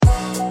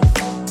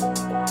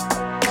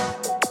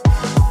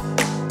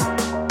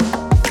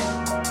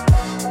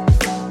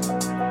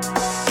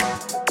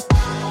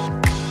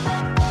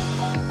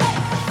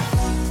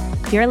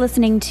You're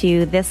listening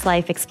to This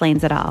Life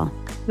Explains It All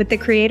with the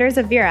creators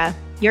of Vera,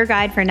 your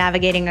guide for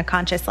navigating a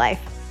conscious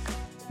life.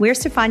 We're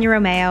Stefania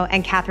Romeo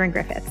and Catherine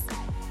Griffiths.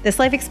 This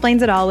Life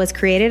Explains It All was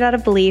created out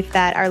of belief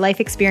that our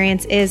life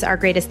experience is our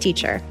greatest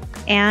teacher.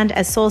 And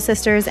as soul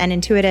sisters and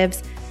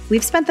intuitives,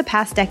 we've spent the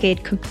past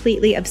decade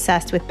completely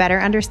obsessed with better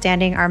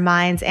understanding our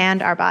minds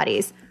and our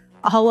bodies,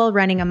 all while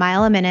running a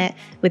mile a minute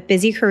with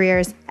busy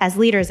careers as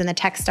leaders in the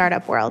tech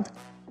startup world.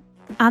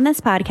 On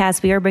this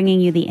podcast, we are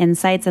bringing you the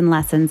insights and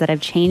lessons that have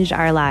changed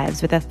our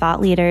lives with the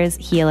thought leaders,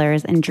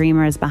 healers, and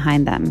dreamers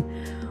behind them.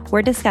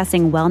 We're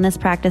discussing wellness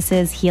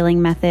practices,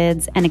 healing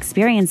methods, and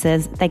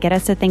experiences that get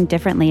us to think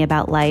differently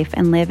about life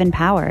and live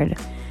empowered.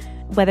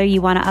 Whether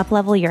you want to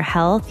uplevel your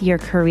health, your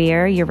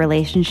career, your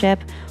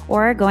relationship,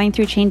 or going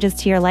through changes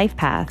to your life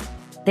path,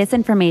 this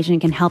information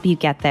can help you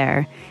get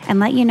there and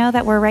let you know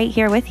that we're right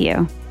here with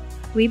you.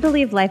 We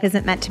believe life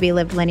isn't meant to be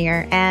lived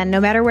linear, and no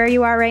matter where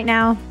you are right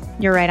now,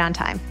 you're right on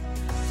time.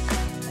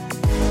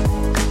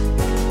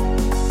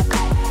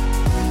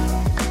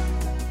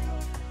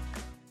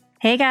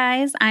 Hey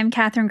guys, I'm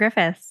Catherine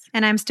Griffiths.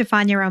 And I'm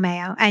Stefania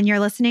Romeo, and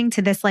you're listening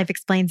to This Life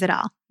Explains It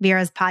All,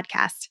 Vera's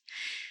podcast.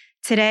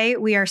 Today,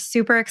 we are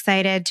super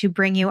excited to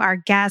bring you our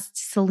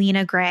guest,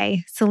 Selina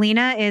Gray.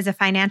 Selina is a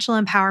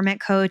financial empowerment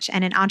coach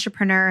and an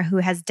entrepreneur who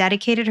has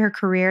dedicated her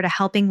career to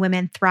helping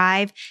women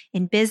thrive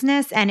in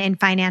business and in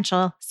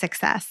financial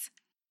success.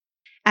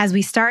 As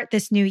we start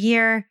this new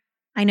year,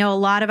 I know a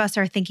lot of us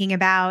are thinking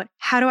about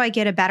how do I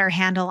get a better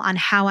handle on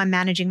how I'm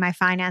managing my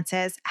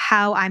finances,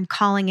 how I'm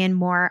calling in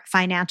more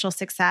financial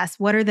success.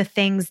 What are the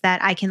things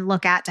that I can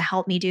look at to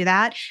help me do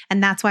that?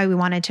 And that's why we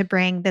wanted to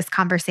bring this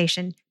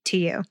conversation to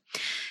you.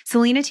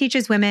 Selina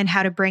teaches women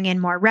how to bring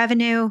in more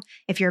revenue,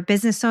 if you're a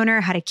business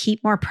owner, how to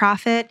keep more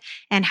profit,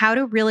 and how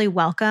to really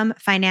welcome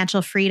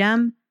financial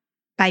freedom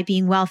by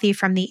being wealthy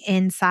from the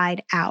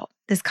inside out.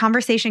 This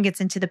conversation gets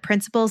into the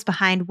principles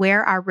behind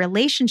where our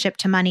relationship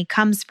to money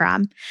comes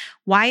from,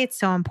 why it's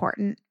so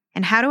important,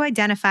 and how to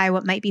identify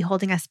what might be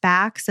holding us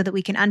back so that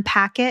we can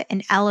unpack it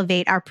and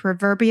elevate our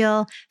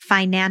proverbial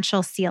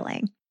financial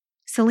ceiling.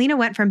 Selina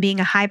went from being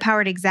a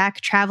high-powered exec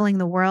traveling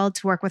the world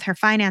to work with her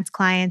finance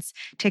clients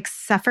to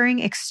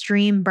suffering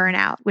extreme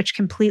burnout, which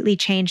completely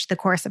changed the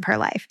course of her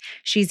life.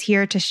 She's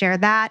here to share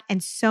that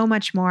and so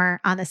much more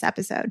on this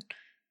episode.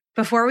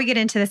 Before we get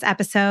into this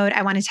episode,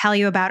 I want to tell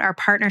you about our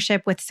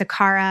partnership with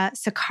Sakara.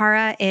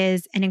 Sakara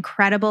is an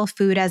incredible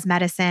food as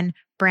medicine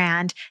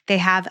brand. They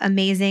have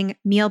amazing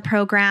meal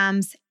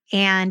programs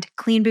and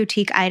clean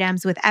boutique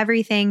items with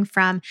everything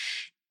from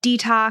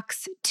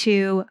detox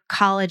to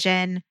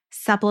collagen,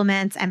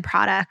 supplements, and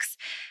products.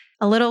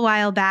 A little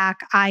while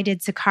back, I did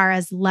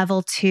Sakara's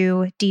level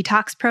 2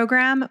 detox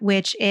program,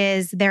 which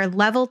is their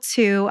level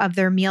 2 of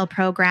their meal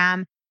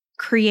program,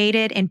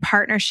 created in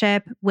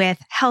partnership with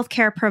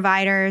healthcare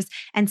providers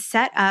and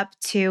set up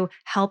to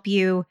help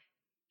you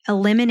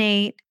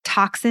eliminate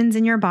toxins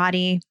in your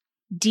body,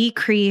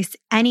 decrease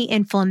any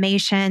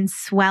inflammation,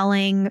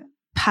 swelling,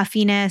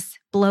 puffiness,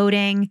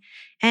 bloating,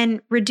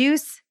 and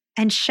reduce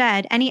and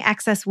shed any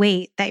excess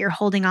weight that you're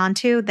holding on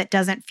to that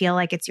doesn't feel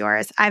like it's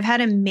yours. I've had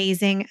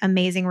amazing,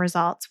 amazing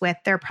results with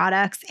their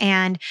products.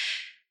 And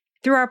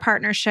through our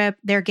partnership,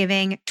 they're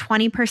giving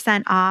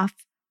 20% off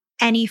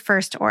any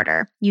first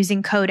order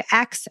using code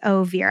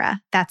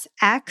XOVIRA. That's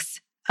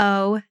XOVIRRA.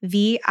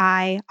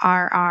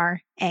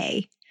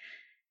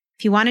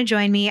 If you want to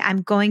join me,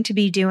 I'm going to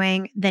be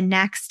doing the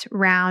next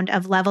round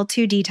of level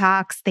 2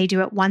 detox. They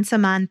do it once a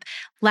month.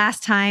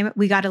 Last time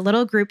we got a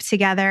little group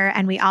together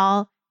and we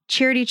all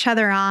cheered each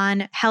other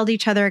on, held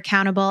each other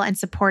accountable, and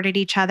supported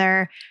each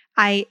other.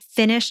 I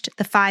finished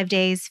the 5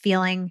 days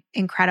feeling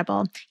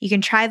incredible. You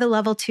can try the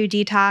level 2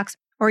 detox,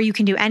 or you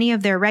can do any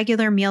of their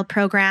regular meal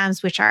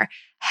programs, which are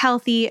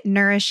healthy,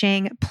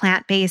 nourishing,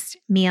 plant-based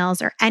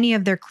meals, or any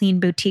of their clean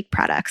boutique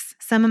products.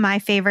 Some of my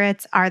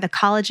favorites are the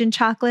collagen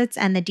chocolates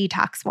and the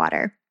detox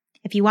water.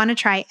 If you want to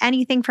try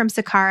anything from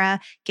Sakara,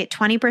 get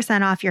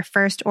 20% off your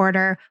first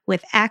order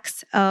with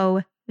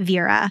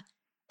XOVIRA.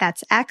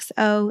 That's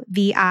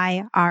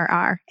XOVIRRA.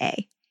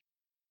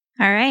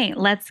 All right,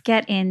 let's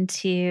get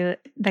into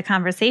the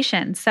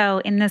conversation. So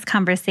in this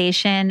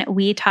conversation,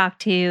 we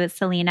talked to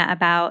Selina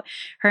about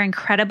her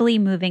incredibly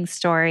moving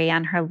story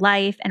on her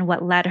life and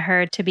what led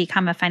her to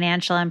become a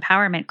financial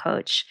empowerment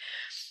coach,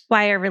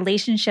 why her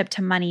relationship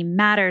to money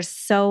matters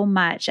so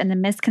much and the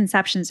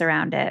misconceptions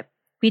around it.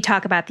 We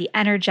talk about the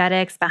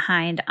energetics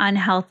behind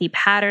unhealthy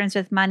patterns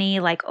with money,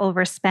 like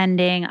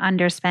overspending,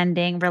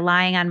 underspending,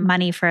 relying on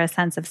money for a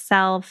sense of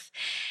self,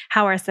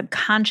 how our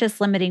subconscious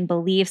limiting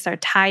beliefs are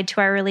tied to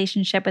our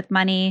relationship with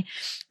money.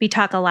 We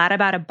talk a lot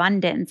about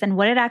abundance and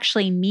what it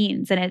actually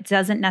means. And it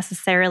doesn't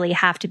necessarily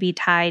have to be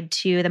tied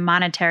to the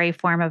monetary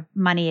form of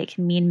money. It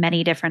can mean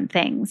many different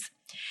things.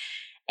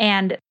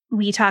 And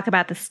we talk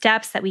about the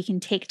steps that we can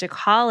take to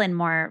call in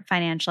more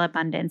financial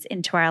abundance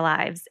into our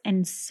lives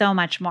and so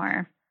much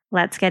more.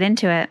 Let's get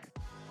into it.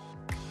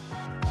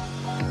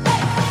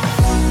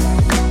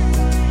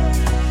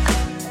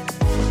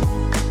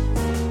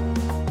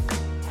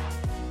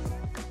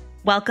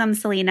 Welcome,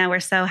 Selina. We're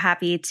so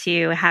happy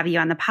to have you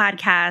on the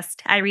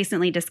podcast. I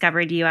recently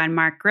discovered you on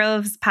Mark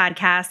Grove's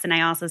podcast, and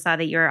I also saw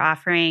that you were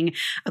offering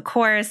a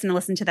course and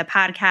listened to the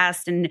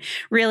podcast and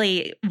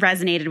really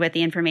resonated with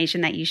the information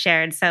that you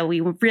shared. So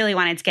we really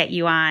wanted to get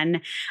you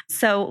on.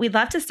 So we'd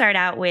love to start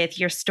out with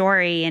your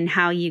story and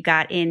how you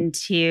got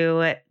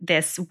into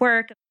this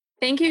work.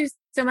 Thank you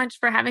so much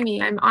for having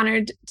me. I'm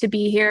honored to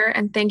be here,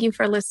 and thank you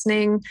for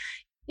listening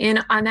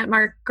on that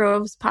Mark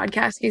Grove's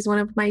podcast. He's one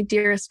of my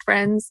dearest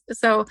friends.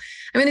 So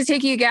I'm going to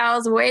take you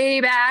gals way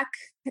back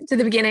to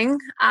the beginning.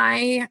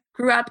 I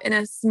grew up in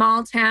a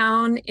small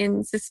town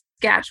in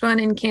Saskatchewan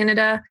in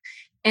Canada,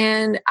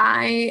 and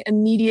I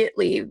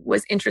immediately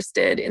was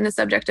interested in the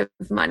subject of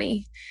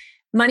money.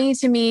 Money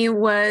to me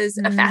was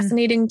a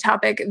fascinating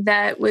topic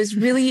that was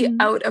really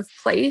out of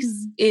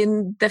place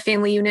in the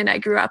family unit I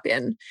grew up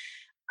in.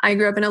 I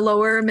grew up in a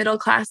lower middle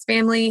class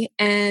family,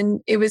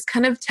 and it was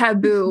kind of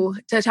taboo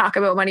to talk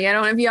about money. I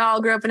don't know if y'all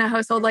grew up in a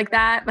household like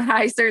that, but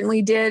I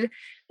certainly did.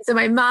 So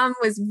my mom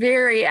was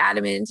very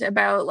adamant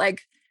about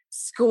like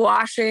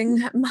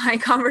squashing my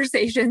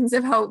conversations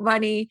about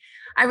money.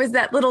 I was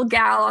that little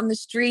gal on the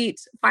street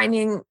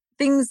finding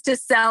things to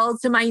sell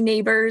to my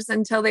neighbors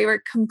until they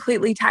were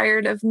completely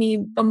tired of me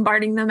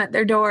bombarding them at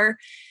their door.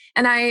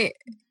 And I,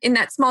 in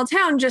that small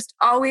town, just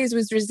always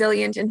was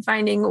resilient in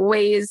finding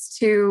ways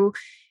to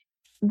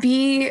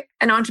be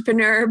an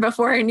entrepreneur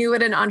before I knew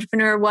what an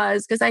entrepreneur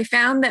was, because I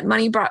found that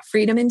money brought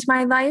freedom into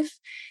my life,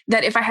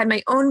 that if I had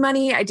my own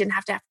money, I didn't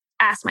have to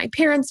ask my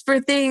parents for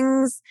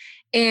things.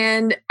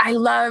 And I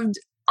loved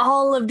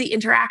all of the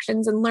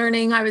interactions and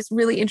learning. I was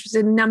really interested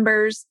in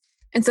numbers.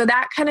 And so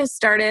that kind of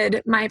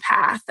started my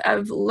path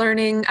of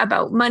learning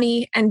about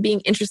money and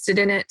being interested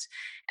in it.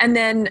 And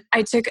then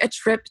I took a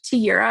trip to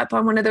Europe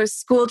on one of those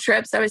school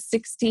trips. I was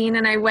 16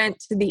 and I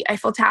went to the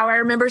Eiffel Tower. I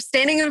remember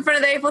standing in front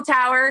of the Eiffel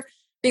Tower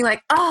being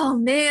like, oh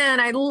man,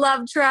 I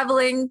love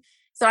traveling.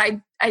 So I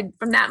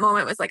from that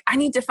moment was like, I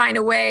need to find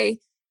a way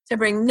to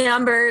bring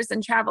numbers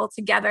and travel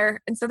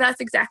together. And so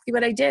that's exactly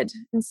what I did.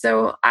 And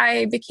so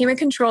I became a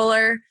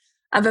controller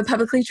of a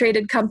publicly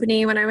traded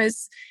company when I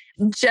was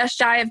just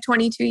shy of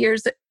 22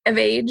 years of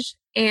age.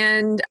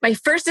 And my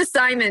first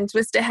assignment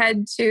was to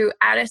head to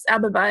Addis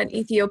Ababa in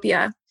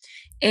Ethiopia.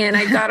 And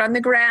I got on the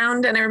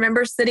ground and I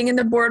remember sitting in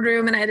the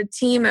boardroom and I had a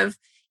team of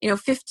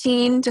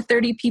 15 to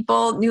 30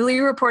 people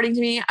newly reporting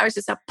to me. I was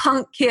just a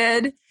punk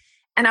kid.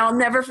 And I'll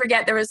never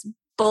forget, there was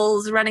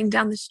bulls running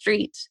down the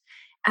street.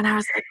 And I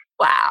was like,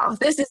 wow,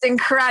 this is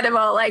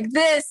incredible. Like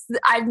this,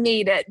 I've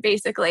made it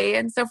basically.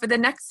 And so for the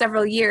next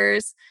several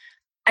years,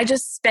 I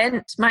just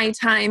spent my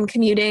time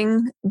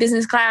commuting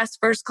business class,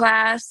 first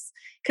class,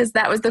 because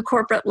that was the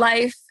corporate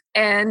life,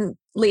 and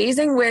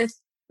liaising with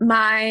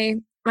my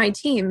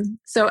team.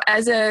 So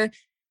as a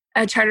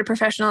chartered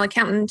professional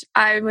accountant,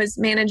 I was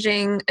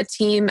managing a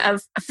team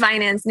of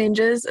finance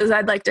ninjas, as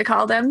I'd like to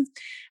call them,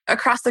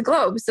 across the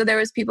globe. So there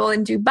was people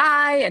in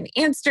Dubai and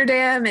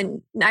Amsterdam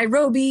and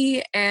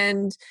Nairobi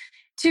and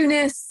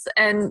Tunis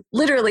and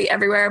literally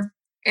everywhere.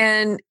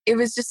 And it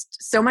was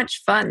just so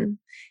much fun.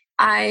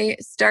 I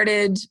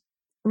started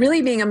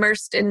really being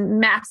immersed in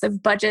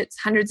massive budgets,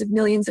 hundreds of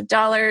millions of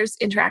dollars,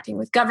 interacting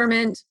with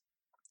government,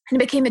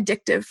 and it became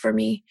addictive for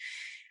me.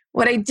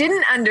 What I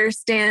didn't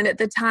understand at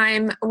the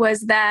time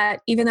was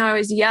that even though I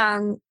was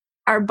young,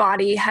 our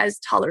body has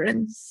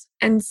tolerance.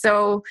 And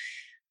so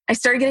I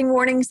started getting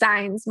warning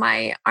signs.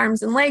 My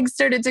arms and legs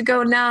started to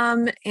go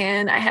numb,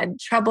 and I had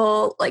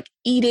trouble like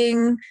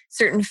eating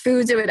certain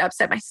foods. It would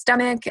upset my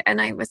stomach, and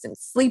I wasn't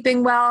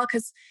sleeping well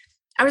because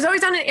I was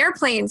always on an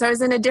airplane. So I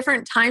was in a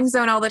different time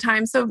zone all the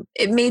time. So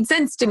it made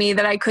sense to me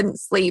that I couldn't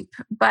sleep,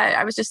 but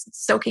I was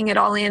just soaking it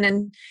all in.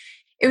 And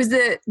it was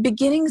the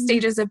beginning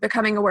stages of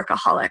becoming a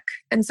workaholic.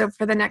 And so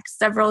for the next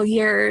several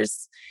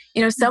years,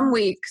 some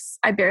weeks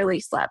I barely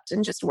slept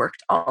and just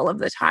worked all of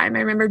the time. I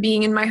remember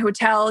being in my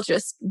hotel,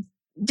 just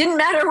didn't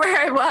matter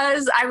where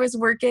I was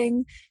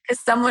working because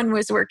someone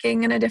was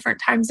working in a different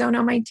time zone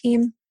on my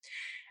team.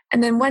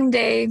 And then one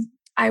day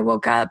I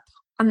woke up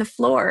on the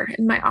floor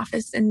in my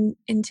office in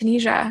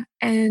Tunisia,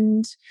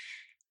 and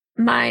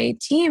my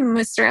team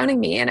was surrounding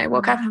me, and I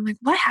woke up and I'm like,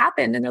 what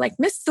happened? And they're like,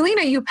 Miss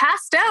Selina, you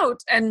passed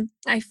out. And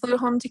I flew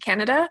home to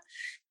Canada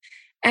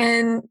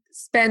and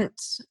spent,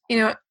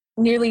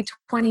 nearly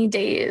 20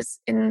 days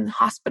in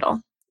hospital.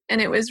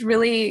 And it was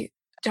really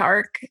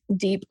dark,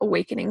 deep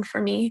awakening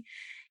for me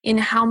in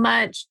how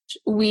much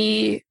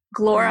we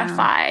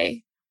glorify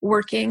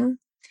working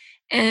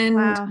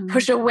and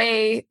push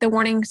away the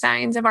warning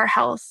signs of our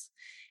health.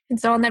 And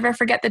so I'll never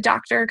forget the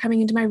doctor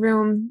coming into my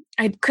room.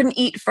 I couldn't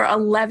eat for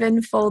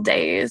 11 full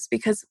days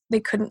because they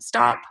couldn't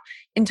stop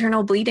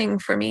internal bleeding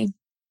for me.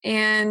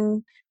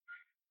 And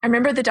I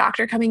remember the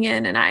doctor coming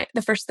in, and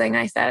the first thing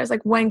I said, I was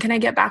like, when can I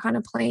get back on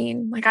a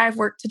plane? Like, I have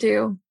work to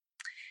do.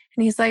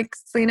 And he's like,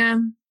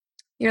 Selina,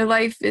 your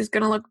life is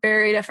going to look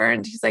very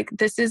different. He's like,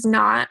 this is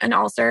not an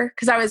ulcer.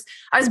 Cause I was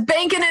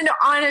banking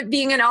on it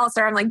being an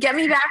ulcer. I'm like, get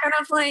me back on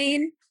a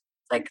plane.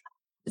 Like,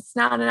 it's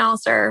not an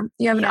ulcer.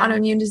 You have an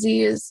autoimmune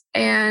disease,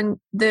 and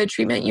the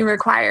treatment you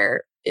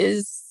require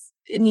is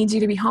it needs you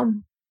to be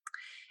home.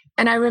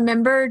 And I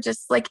remember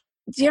just like,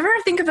 do you ever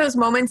think of those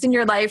moments in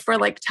your life where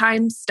like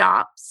time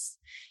stops?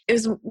 It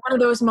was one of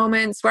those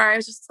moments where I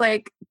was just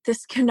like,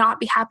 this cannot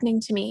be happening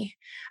to me.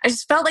 I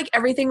just felt like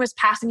everything was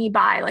passing me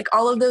by. Like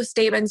all of those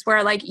statements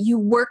where like you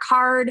work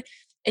hard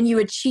and you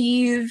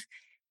achieve,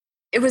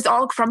 it was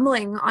all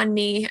crumbling on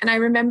me. And I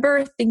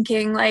remember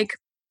thinking like,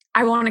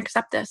 I won't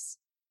accept this.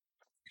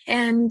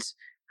 And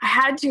I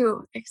had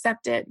to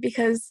accept it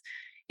because,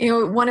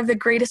 one of the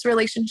greatest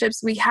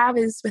relationships we have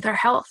is with our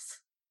health.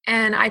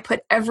 And I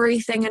put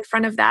everything in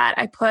front of that.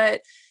 I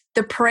put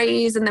the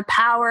praise and the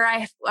power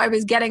I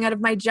was getting out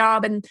of my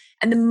job and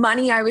the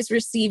money I was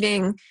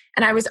receiving.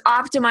 And I was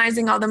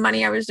optimizing all the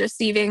money I was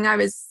receiving. I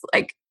was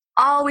like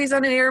always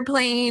on an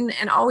airplane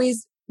and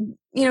always,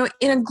 in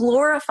a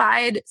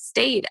glorified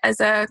state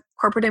as a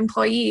corporate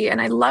employee. And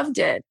I loved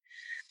it.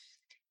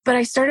 But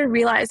I started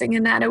realizing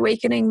in that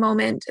awakening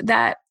moment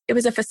that it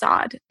was a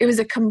facade. It was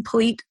a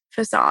complete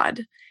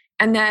facade.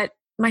 And that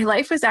my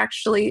life was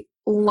actually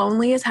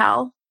lonely as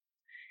hell.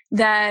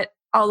 That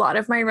a lot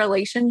of my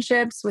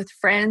relationships with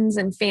friends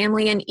and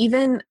family and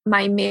even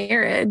my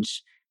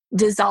marriage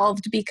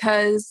dissolved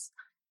because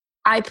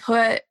I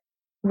put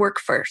work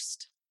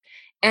first.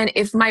 And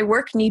if my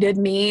work needed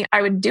me,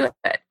 I would do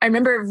it. I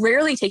remember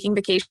rarely taking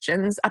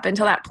vacations up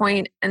until that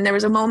point. And there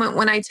was a moment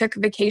when I took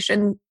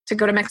vacation to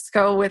go to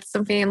Mexico with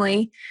some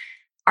family.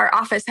 Our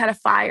office had a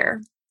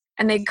fire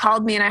and they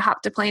called me and I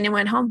hopped a plane and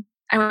went home.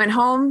 I went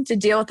home to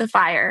deal with the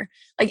fire.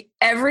 Like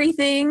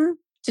everything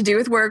to do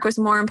with work was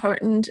more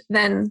important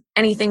than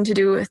anything to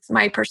do with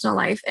my personal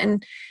life.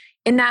 And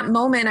in that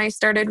moment, I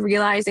started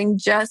realizing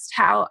just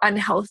how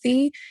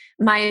unhealthy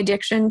my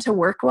addiction to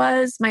work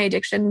was, my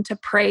addiction to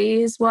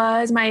praise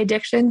was, my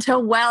addiction to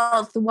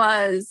wealth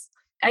was.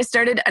 I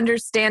started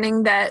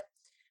understanding that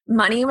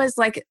money was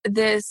like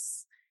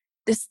this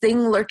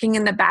thing lurking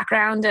in the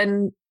background,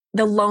 and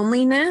the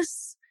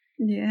loneliness,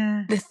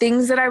 the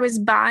things that I was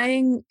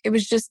buying, it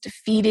was just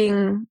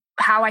feeding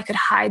how I could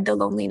hide the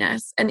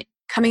loneliness. And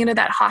coming into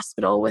that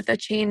hospital with a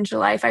changed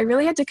life, I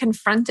really had to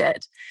confront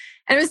it.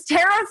 And it was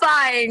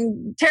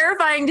terrifying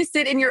to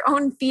sit in your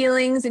own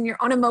feelings and your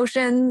own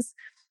emotions.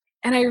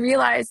 And I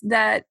realized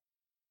that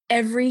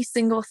every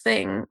single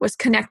thing was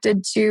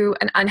connected to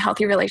an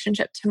unhealthy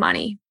relationship to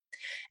money.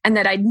 And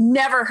that I'd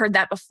never heard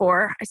that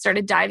before. I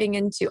started diving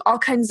into all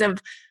kinds of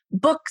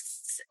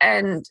books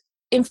and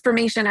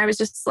information. I was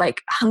just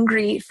like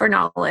hungry for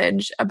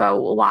knowledge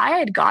about why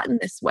I'd gotten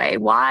this way,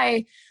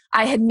 why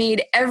I had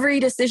made every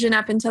decision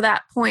up until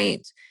that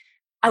point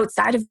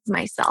outside of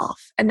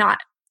myself and not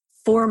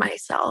for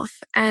myself.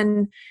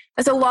 And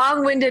that's a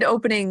long-winded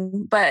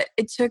opening, but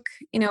it took,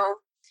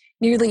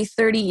 nearly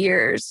 30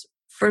 years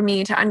for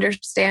me to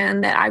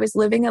understand that I was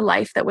living a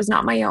life that was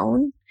not my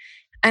own.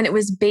 And it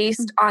was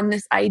based on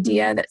this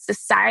idea that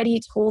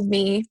society told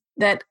me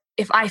that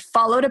if I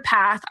followed a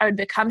path, I would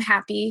become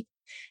happy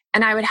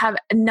and I would have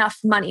enough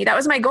money. That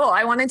was my goal.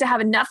 I wanted to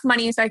have enough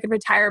money so I could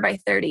retire by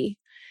 30.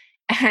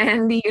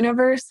 And the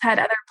universe had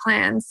other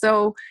plans.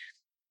 So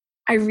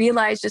I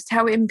realized just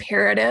how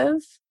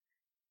imperative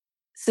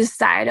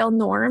societal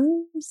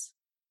norms,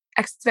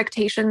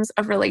 expectations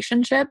of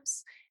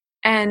relationships,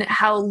 and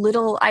how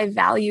little I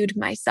valued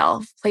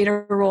myself played a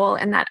role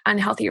in that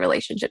unhealthy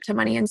relationship to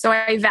money. And so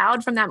I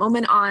vowed from that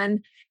moment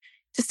on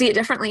to see it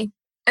differently.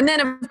 And then,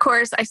 of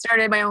course, I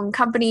started my own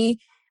company.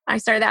 I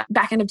started that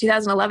back end of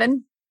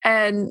 2011.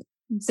 And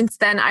since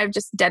then, I've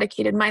just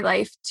dedicated my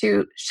life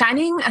to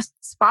shining a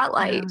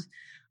spotlight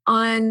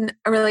on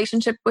a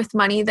relationship with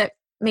money that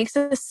makes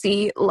us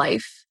see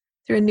life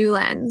through a new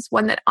lens,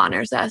 one that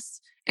honors us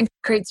and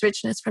creates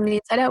richness from the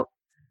inside out.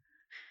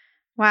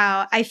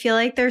 Wow. I feel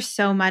like there's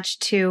so much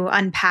to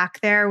unpack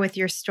there with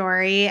your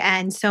story,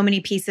 and so many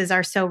pieces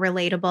are so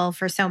relatable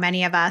for so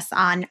many of us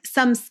on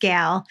some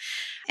scale.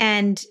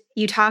 And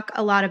you talk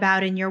a lot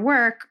about in your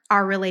work,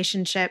 our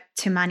relationship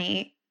to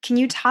money. Can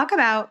you talk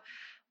about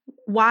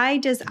why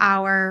does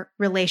our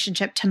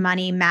relationship to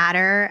money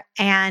matter,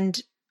 and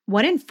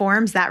what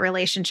informs that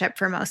relationship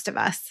for most of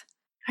us?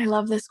 I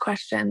love this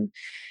question.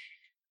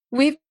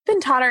 We've been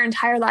taught our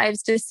entire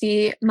lives to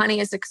see money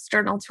as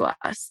external to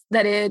us,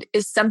 that it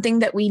is something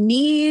that we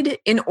need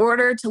in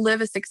order to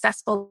live a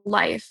successful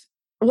life.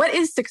 What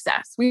is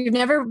success? We've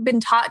never been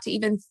taught to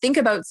even think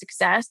about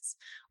success.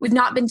 We've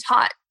not been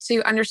taught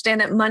to understand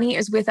that money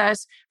is with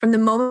us from the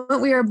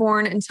moment we are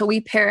born until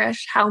we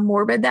perish. How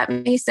morbid that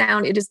may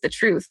sound, it is the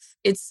truth.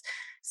 It's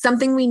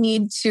something we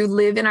need to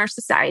live in our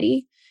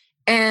society.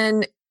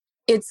 And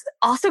it's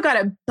also got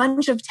a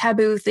bunch of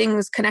taboo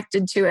things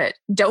connected to it.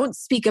 Don't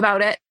speak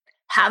about it.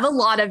 Have a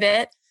lot of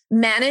it.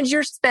 Manage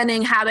your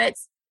spending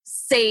habits.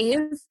 Save.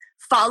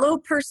 Follow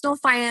personal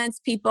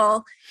finance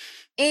people.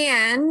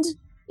 And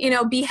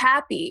be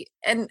happy.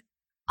 And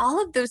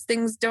all of those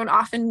things don't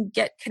often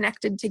get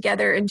connected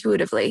together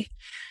intuitively.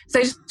 So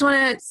I just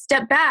want to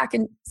step back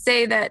and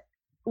say that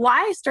why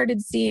I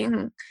started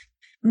seeing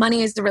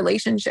money as a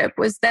relationship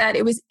was that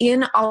it was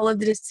in all of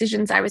the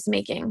decisions I was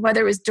making,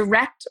 whether it was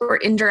direct or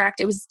indirect.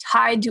 It was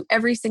tied to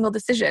every single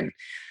decision.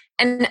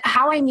 And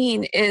how I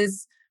mean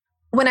is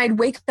when I'd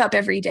wake up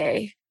every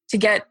day to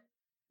get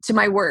to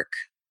my work,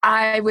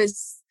 I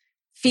was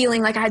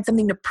feeling like I had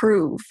something to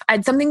prove. I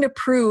had something to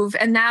prove,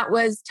 and that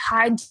was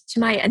tied to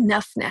my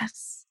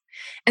enoughness.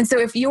 And so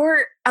if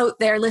you're out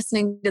there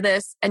listening to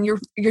this and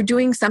you're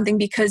doing something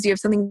because you have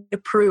something to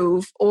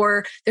prove,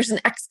 or there's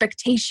an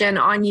expectation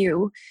on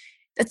you,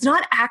 that's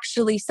not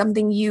actually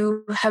something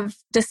you have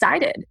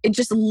decided. It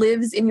just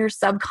lives in your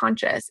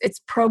subconscious. It's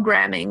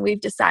programming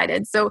we've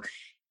decided. So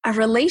a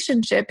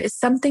relationship is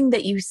something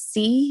that you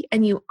see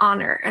and you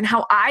honor. And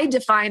how I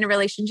define a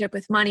relationship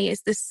with money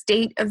is the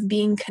state of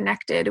being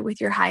connected with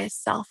your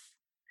highest self.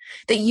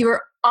 That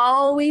you're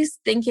always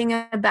thinking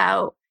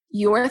about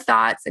your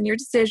thoughts and your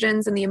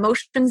decisions and the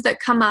emotions that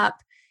come up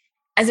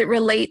as it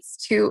relates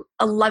to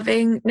a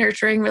loving,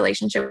 nurturing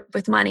relationship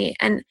with money.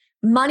 And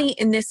money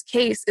in this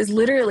case is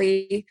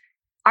literally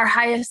our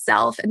highest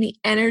self and the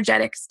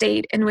energetic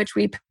state in which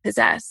we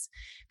possess,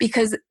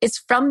 because it's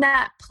from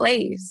that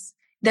place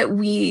that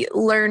we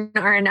learn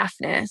our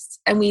enoughness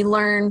and we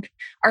learn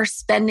our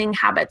spending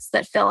habits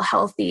that feel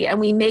healthy, and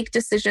we make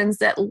decisions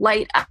that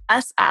light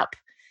us up,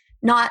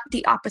 not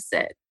the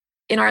opposite.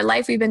 In our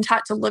life, we've been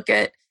taught to look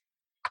at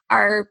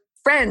our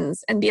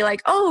friends and be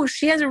like, oh,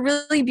 she has a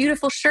really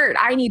beautiful shirt.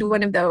 I need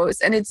one of those.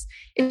 And it's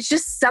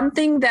just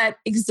something that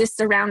exists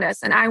around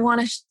us. And I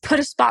want to put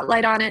a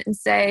spotlight on it and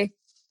say,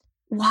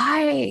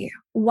 why?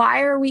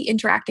 Why are we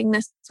interacting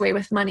this way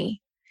with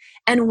money?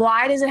 And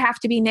why does it have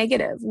to be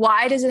negative?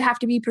 Why does it have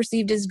to be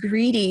perceived as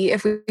greedy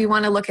if we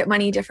want to look at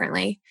money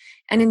differently?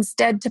 And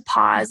instead to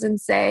pause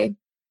and say,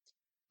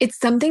 it's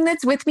something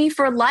that's with me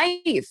for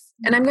life,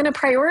 and I'm going to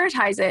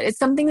prioritize it. It's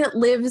something that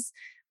lives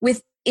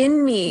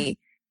within me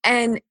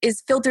and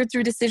is filtered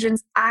through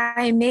decisions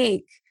I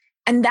make.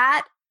 And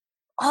that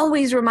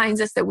always reminds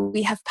us that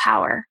we have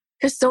power,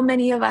 because so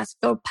many of us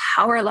feel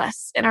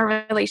powerless in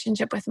our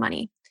relationship with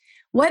money.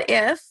 What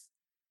if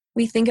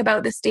we think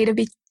about the state of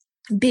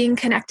being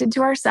connected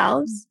to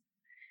ourselves,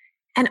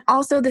 and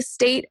also the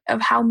state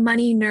of how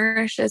money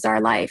nourishes our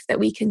life, that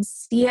we can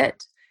see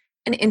it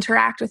and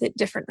interact with it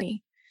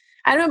differently?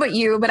 I don't know about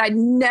you, but I'd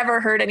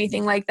never heard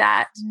anything like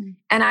that.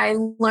 And I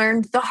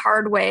learned the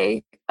hard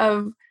way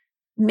of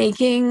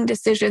making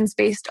decisions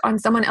based on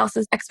someone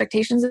else's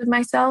expectations of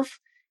myself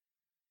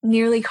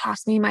nearly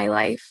cost me my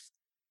life.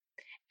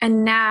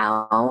 And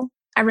now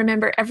I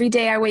remember every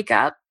day I wake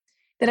up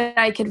that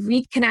I could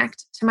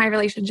reconnect to my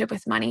relationship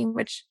with money,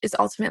 which is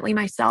ultimately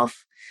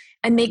myself,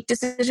 and make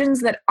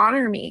decisions that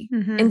honor me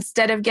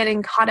instead of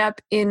getting caught up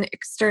in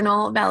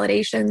external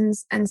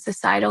validations and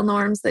societal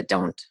norms that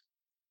don't.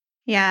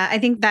 Yeah, I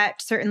think that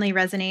certainly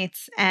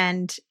resonates.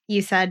 And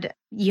you said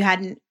you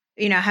hadn't,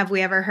 have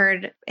we ever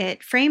heard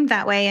it framed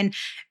that way? And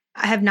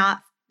I have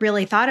not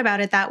really thought about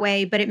it that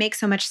way, but it makes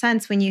so much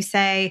sense when you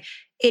say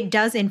it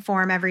does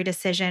inform every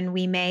decision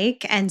we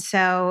make. And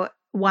so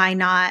why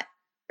not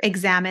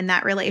examine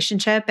that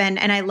relationship? And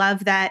I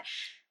love that,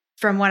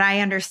 from what I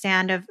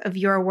understand of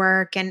your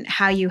work and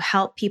how you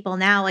help people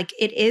now, like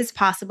it is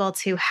possible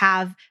to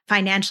have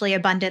financially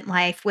abundant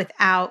life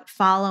without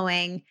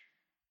following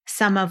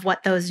some of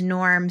what those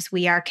norms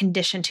we are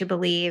conditioned to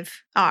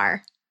believe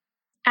are.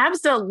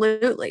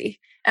 Absolutely.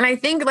 And I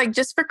think, like,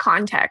 just for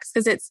context,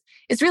 because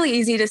it's really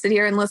easy to sit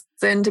here and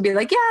listen to be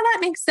like, yeah, that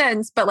makes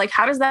sense. But like,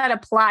 how does that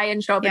apply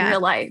and show up in real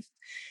life?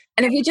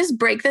 And if you just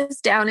break this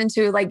down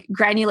into like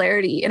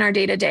granularity in our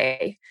day to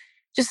day,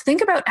 just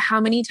think about how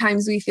many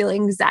times we feel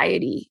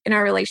anxiety in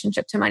our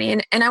relationship to money.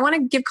 And I want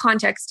to give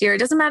context here. It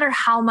doesn't matter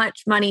how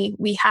much money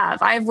we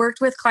have. I've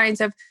worked with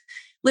clients of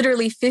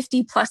literally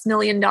 $50+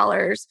 million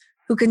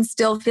who can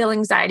still feel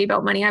anxiety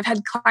about money. I've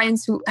had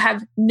clients who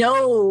have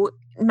no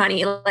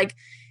money, like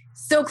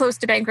so close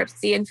to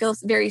bankruptcy, and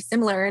feels very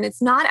similar. And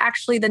it's not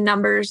actually the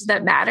numbers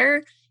that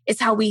matter.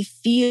 It's how we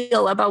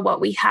feel about what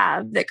we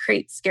have that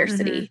creates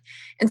scarcity.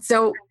 And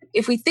so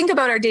if we think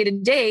about our day to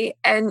day,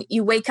 and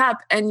you wake up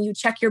and you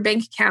check your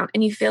bank account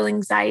and you feel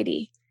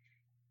anxiety,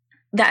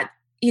 that,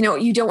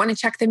 you don't want to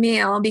check the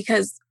mail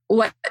because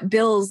what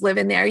bills live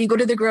in there. You go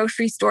to the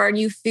grocery store and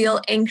you feel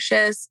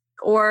anxious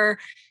or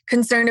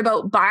concerned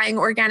about buying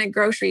organic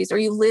groceries, or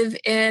you live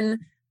in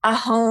a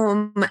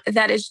home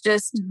that is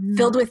just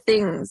filled with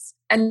things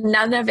and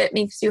none of it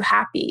makes you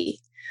happy,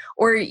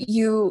 or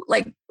you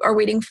like are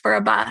waiting for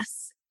a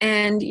bus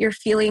and you're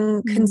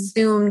feeling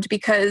consumed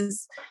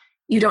because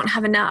you don't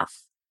have enough.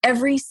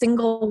 Every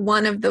single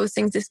one of those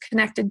things is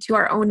connected to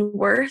our own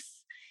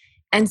worth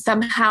and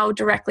somehow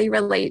directly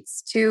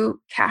relates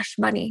to cash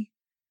money.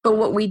 But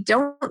what we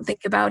don't think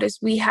about is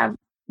we have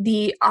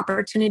the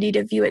opportunity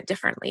to view it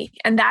differently.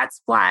 And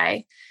that's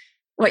why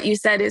what you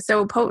said is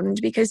so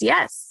potent, because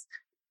yes,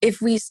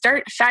 if we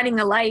start shining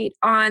a light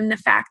on the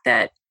fact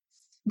that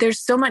there's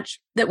so much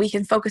that we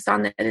can focus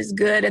on that is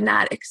good and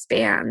that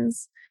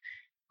expands,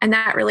 and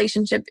that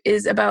relationship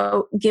is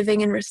about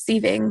giving and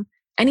receiving,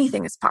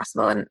 anything is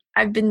possible. And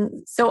I've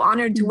been so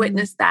honored to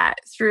witness that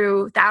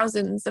through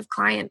thousands of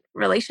client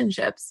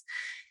relationships.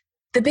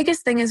 The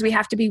biggest thing is we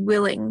have to be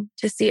willing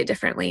to see it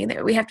differently,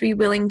 that we have to be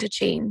willing to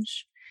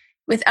change.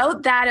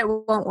 Without that, it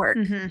won't work.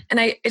 Mm-hmm. And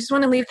I just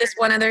want to leave this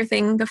one other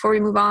thing before we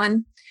move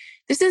on.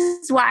 This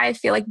is why I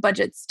feel like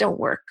budgets don't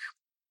work.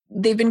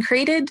 They've been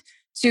created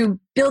to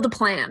build a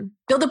plan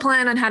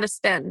on how to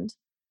spend,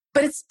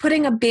 but it's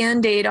putting a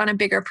Band-Aid on a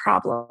bigger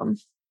problem.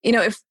 You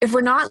know, if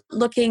we're not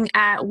looking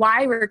at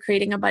why we're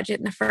creating a budget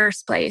in the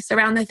first place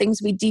around the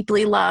things we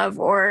deeply love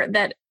or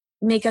that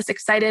make us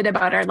excited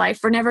about our life,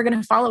 we're never going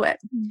to follow it.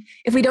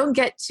 If we don't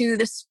get to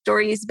the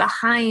stories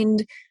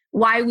behind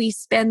why we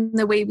spend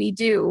the way we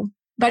do,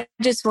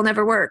 budgets will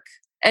never work.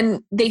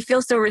 And they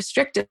feel so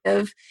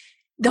restrictive.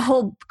 The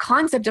whole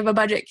concept of a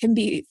budget can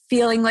be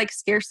feeling like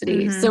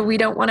scarcity. Mm-hmm. So we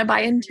don't want to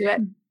buy into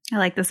it. I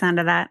like the sound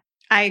of that.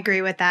 I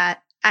agree with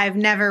that. I've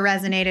never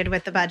resonated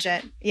with the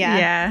budget. Yeah.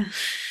 Yeah.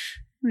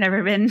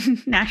 Never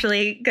been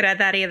naturally good at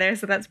that either.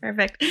 So that's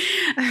perfect.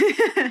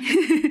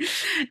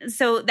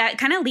 So that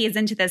kind of leads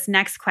into this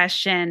next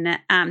question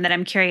that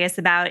I'm curious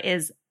about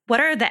is, what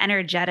are the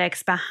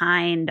energetics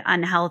behind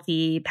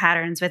unhealthy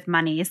patterns with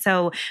money?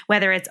 So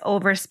whether it's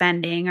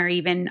overspending or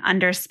even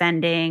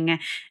underspending,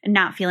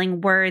 not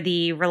feeling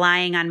worthy,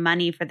 relying on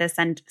money for this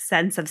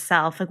sense of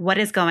self, like what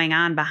is going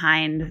on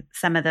behind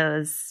some of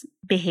those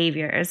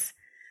behaviors?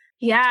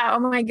 Yeah. Oh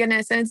my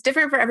goodness. And it's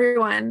different for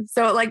everyone.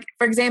 So like,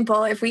 for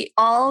example, if we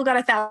all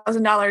got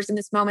 $1,000 in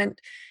this moment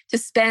to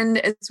spend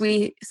as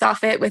we saw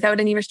fit without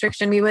any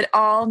restriction, we would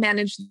all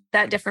manage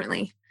that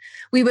differently.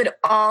 We would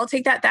all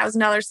take that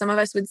 $1,000. Some of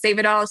us would save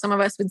it all. Some of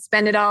us would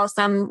spend it all.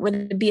 Some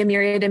would be a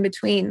myriad in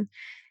between.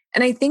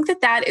 And I think that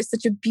that is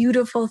such a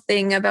beautiful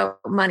thing about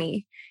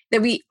money,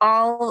 that we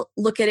all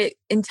look at it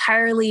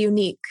entirely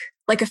unique,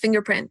 like a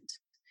fingerprint.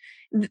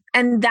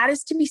 And that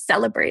is to be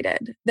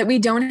celebrated, that we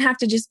don't have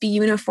to just be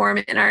uniform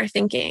in our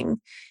thinking.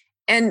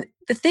 And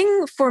the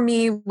thing for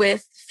me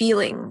with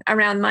feeling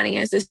around money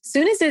is as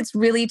soon as it's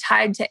really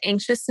tied to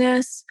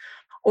anxiousness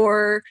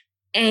or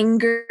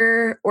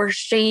anger or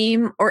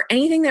shame or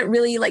anything that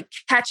really like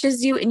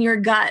catches you in your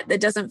gut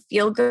that doesn't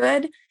feel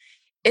good,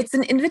 it's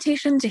an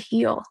invitation to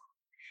heal.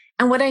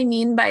 And what I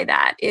mean by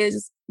that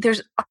is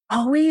there's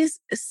always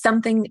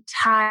something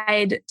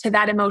tied to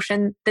that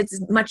emotion that's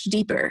much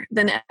deeper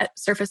than at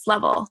surface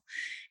level.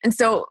 And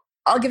so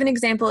I'll give an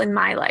example in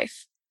my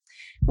life.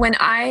 When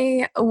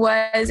I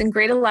was in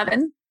grade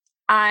 11,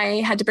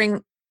 I had to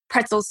bring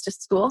pretzels to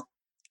school.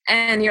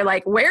 And you're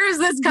like, where is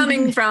this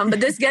coming from? But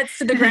this gets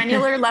to the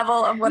granular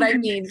level of what I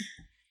mean.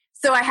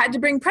 So I had to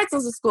bring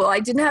pretzels to school.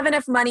 I didn't have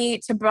enough money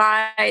to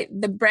buy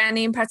the brand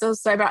name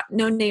pretzels, so I bought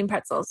no name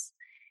pretzels.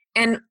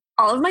 And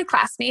all of my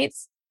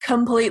classmates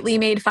completely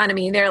made fun of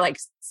me. They're like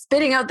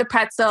spitting out the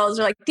pretzels.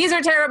 They're like, these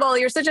are terrible.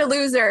 You're such a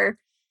loser.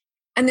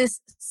 And this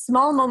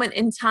small moment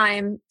in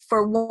time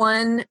for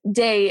one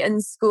day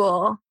in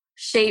school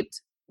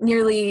shaped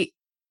nearly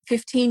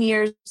 15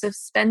 years of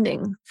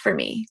spending for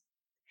me.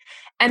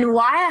 And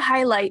why I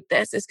highlight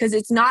this is because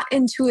it's not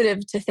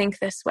intuitive to think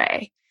this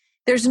way.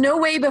 There's no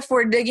way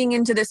before digging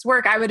into this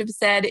work, I would have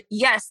said,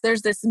 yes,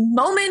 there's this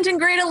moment in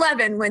grade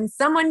 11 when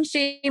someone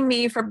shamed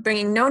me for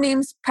bringing no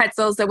names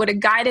pretzels that would have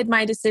guided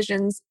my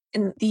decisions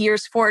in the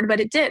years forward, but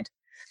it did.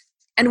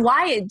 And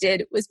why it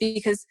did was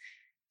because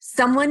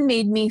someone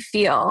made me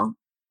feel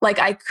like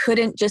I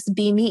couldn't just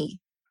be me,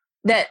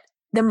 that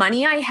the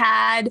money I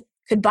had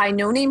could buy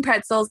no name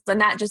pretzels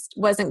and that just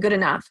wasn't good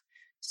enough.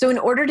 So in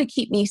order to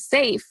keep me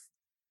safe,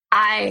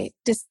 I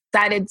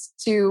decided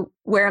to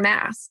wear a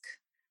mask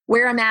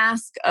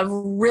of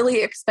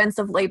really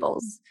expensive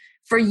labels.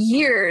 For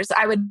years,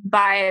 I would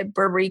buy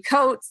Burberry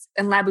coats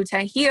and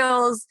Louboutin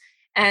heels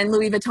and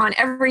Louis Vuitton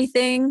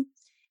everything.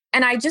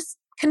 And I just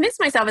convinced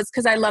myself it's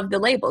because I love the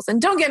labels.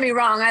 And don't get me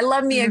wrong, I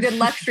love me a good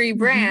luxury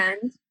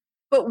brand.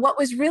 But what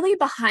was really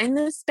behind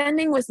the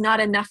spending was not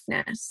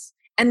enoughness.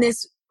 And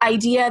this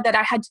idea that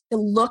I had to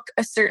look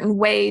a certain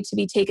way to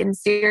be taken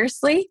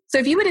seriously. So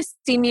if you would have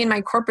seen me in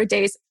my corporate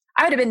days,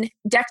 I would have been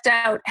decked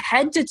out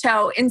head to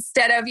toe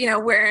instead of,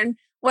 wearing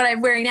what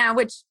I'm wearing now,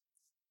 which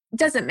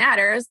doesn't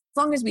matter. As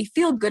long as we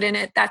feel good in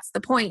it, that's the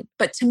point.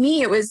 But to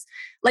me, it was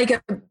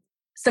like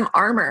some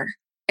armor.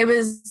 It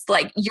was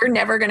like, you're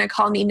never going to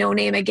call me no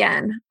name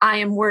again. I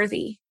am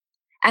worthy.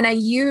 And I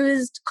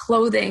used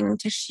clothing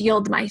to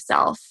shield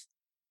myself.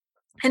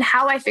 And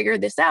how I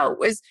figured this out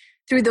was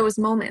through those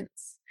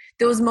moments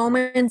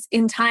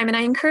in time. And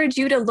I encourage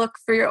you to look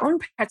for your own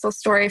pretzel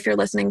story if you're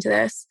listening to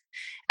this.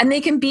 And they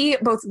can be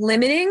both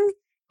limiting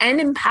and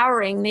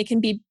empowering. They can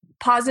be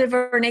positive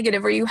or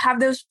negative, or you have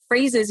those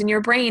phrases in your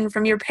brain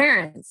from your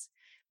parents.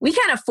 We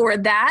can't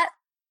afford that.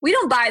 We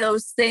don't buy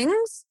those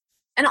things.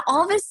 And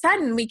all of a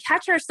sudden we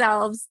catch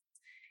ourselves,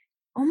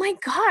 oh my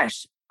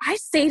gosh, I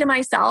say to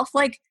myself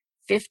like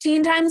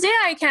 15 times, yeah,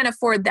 I can't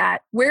afford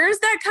that. Where is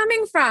that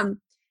coming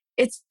from?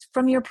 It's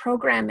from your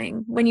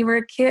programming when you were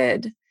a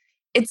kid.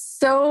 It's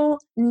so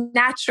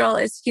natural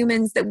as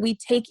humans that we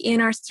take in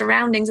our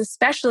surroundings,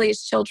 especially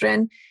as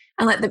children,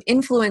 and let them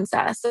influence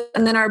us.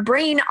 And then our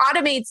brain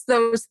automates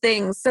those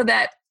things so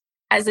that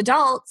as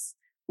adults,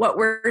 what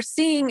we're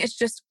seeing is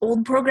just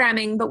old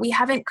programming, but we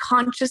haven't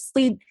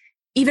consciously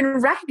even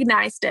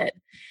recognized it.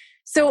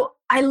 So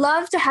I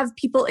love to have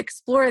people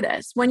explore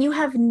this. When you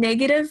have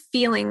negative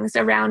feelings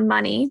around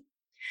money,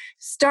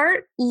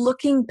 start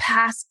looking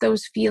past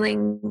those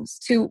feelings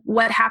to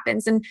what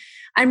happens. And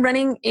I'm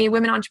running a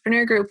women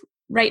entrepreneur group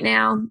right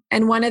now.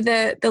 And one of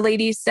the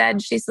ladies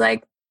said, she's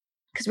like,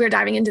 because we were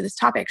diving into this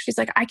topic, she's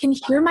like, I can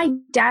hear my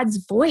dad's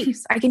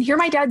voice. I can hear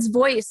my dad's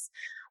voice.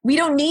 We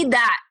don't need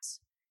that.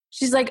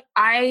 She's like,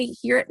 I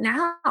hear it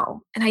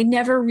now. And I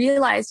never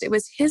realized it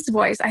was his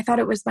voice. I thought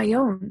it was my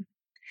own.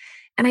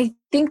 And I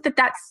think that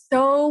that's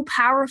so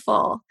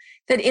powerful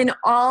that in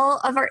all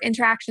of our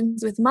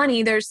interactions with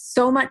money, there's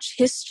so much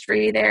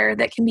history there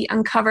that can be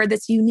uncovered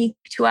that's unique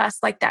to us,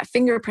 like that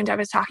fingerprint I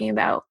was talking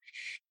about,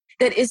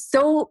 that is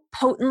so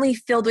potently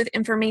filled with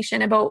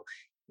information about,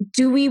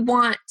 do we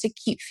want to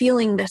keep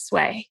feeling this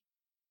way?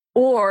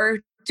 Or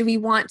do we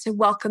want to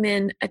welcome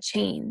in a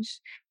change?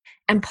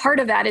 And part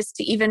of that is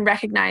to even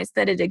recognize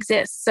that it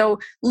exists. So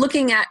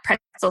looking at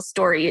pretzel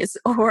stories,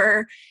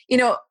 or,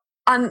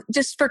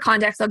 just for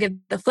context, I'll give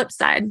the flip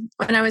side.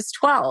 When I was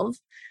 12,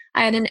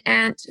 I had an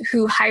aunt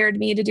who hired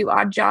me to do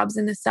odd jobs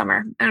in the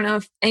summer. I don't know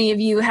if any of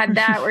you had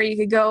that where you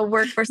could go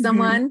work for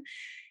someone.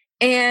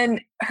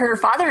 And her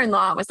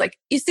father-in-law was like,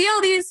 you see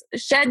all these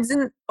sheds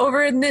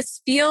over in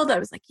this field? I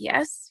was like,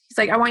 yes. He's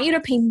like, I want you to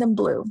paint them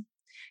blue.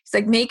 He's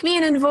like, make me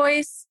an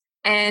invoice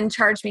and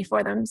charge me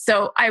for them.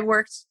 So I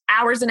worked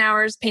hours and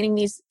hours painting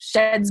these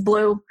sheds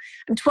blue.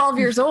 I'm 12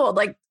 years old.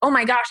 Like, oh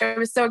my gosh, I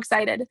was so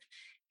excited.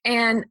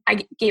 And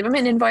I gave him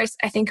an invoice.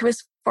 I think it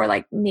was for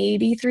like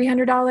maybe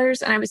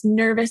 $300. And I was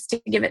nervous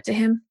to give it to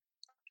him.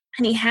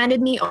 And he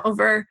handed me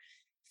over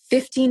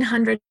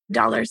 $1,500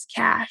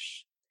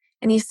 cash.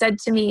 And he said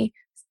to me,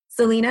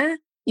 Selina,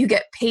 you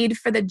get paid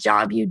for the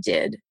job you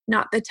did,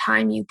 not the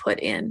time you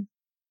put in.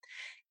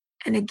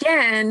 And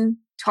again,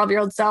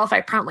 12-year-old self,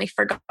 I promptly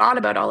forgot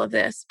about all of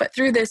this. But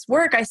through this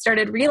work, I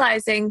started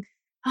realizing,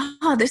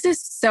 this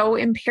is so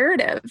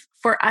imperative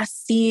for us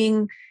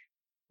seeing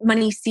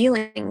money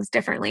ceilings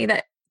differently,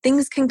 that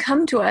things can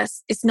come to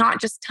us. It's not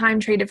just time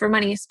traded for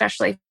money,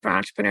 especially for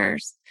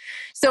entrepreneurs.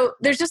 So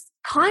there's just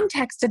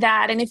context to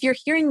that. And if you're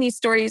hearing these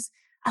stories,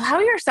 allow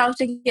yourself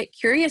to get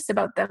curious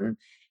about them.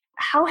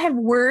 How have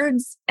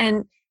words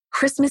and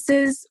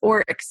Christmases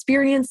or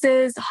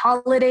experiences,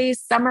 holidays,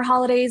 summer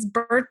holidays,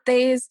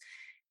 birthdays,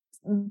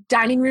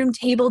 dining room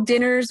table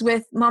dinners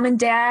with mom and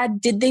dad,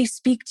 did they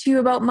speak to you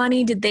about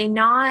money? Did they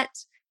not?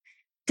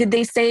 Did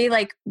they say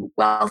like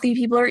wealthy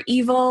people are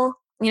evil,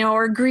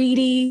 or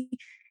greedy?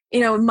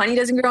 Money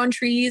doesn't grow on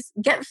trees.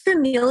 Get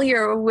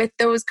familiar with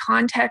those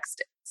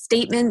context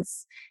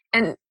statements.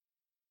 And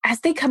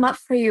as they come up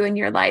for you in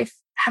your life,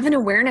 have an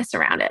awareness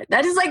around it.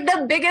 That is like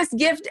the biggest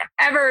gift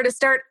ever, to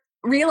start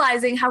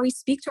realizing how we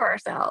speak to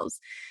ourselves.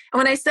 And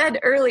when I said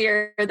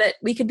earlier that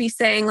we could be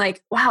saying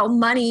like, wow,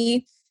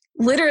 money,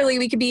 literally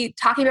we could be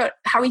talking about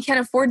how we can't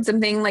afford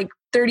something like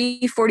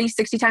 30, 40,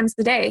 60 times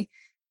a day.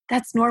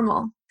 That's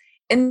normal.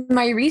 In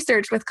my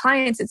research with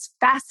clients, it's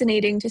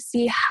fascinating to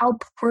see how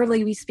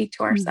poorly we speak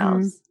to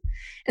ourselves. Mm-hmm.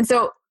 And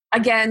so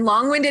again,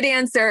 long-winded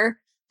answer,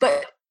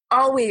 but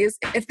always,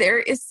 if there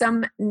is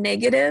some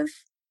negative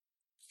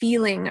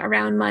feeling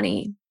around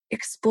money,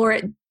 explore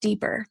it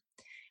deeper.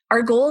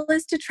 Our goal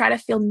is to try to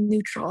feel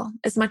neutral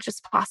as much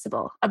as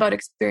possible about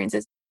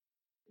experiences.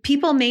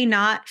 People may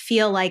not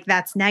feel like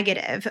that's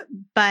negative,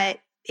 but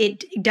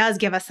it does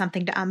give us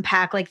something to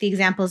unpack, like the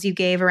examples you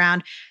gave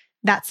around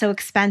that's so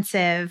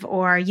expensive,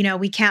 or,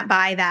 we can't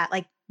buy that.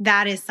 Like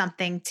that is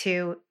something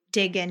to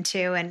dig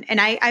into. And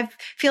I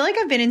feel like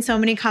I've been in so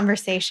many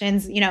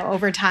conversations,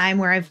 over time,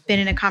 where I've been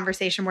in a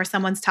conversation where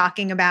someone's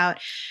talking about,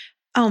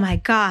 oh my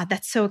God,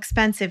 that's so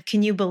expensive.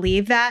 Can you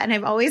believe that? And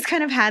I've always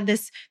kind of had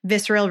this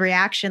visceral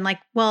reaction, like,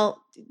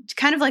 well,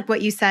 kind of like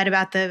what you said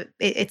about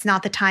it's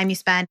not the time you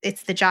spent,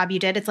 it's the job you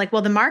did. It's like,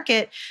 well, the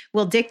market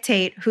will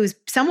dictate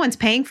someone's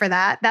paying for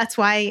that. That's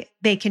why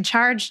they can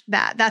charge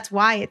that. That's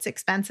why it's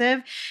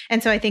expensive.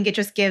 And so I think it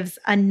just gives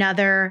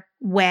another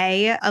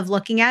way of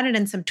looking at it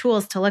and some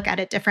tools to look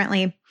at it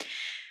differently.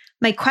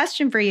 My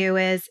question for you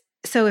is,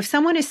 so if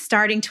someone is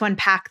starting to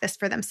unpack this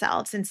for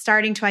themselves and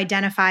starting to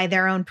identify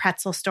their own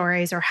pretzel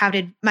stories, or how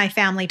did my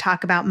family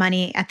talk about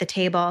money at the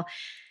table,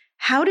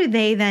 how do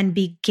they then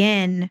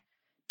begin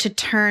to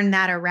turn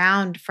that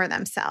around for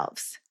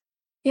themselves?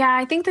 Yeah,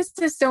 I think this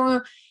is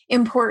so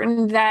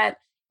important, that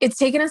it's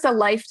taken us a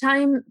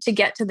lifetime to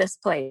get to this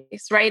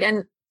place, right?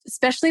 And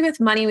especially with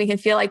money, we can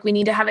feel like we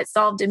need to have it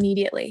solved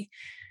immediately.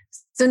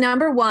 So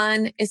number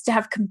one is to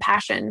have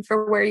compassion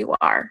for where you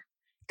are,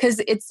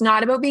 because it's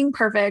not about being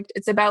perfect.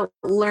 It's about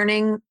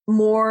learning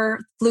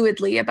more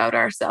fluidly about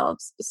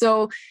ourselves.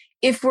 So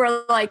if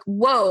we're like,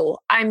 whoa,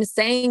 I'm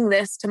saying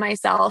this to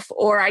myself,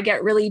 or I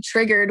get really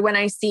triggered when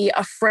I see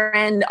a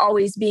friend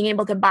always being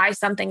able to buy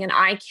something and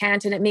I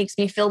can't, and it makes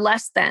me feel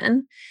less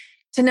than,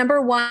 to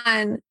number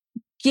one,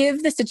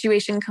 give the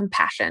situation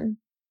compassion,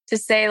 to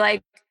say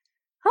like,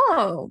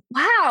 oh,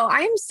 wow,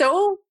 I am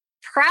so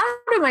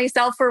proud of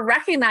myself for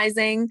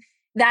recognizing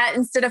that,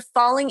 instead of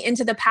falling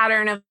into the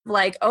pattern of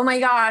like, oh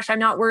my gosh, I'm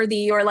not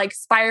worthy, or like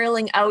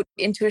spiraling out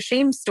into a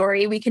shame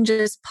story, we can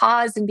just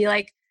pause and be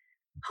like,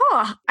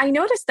 I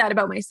noticed that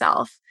about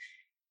myself.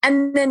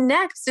 And then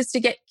next is to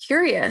get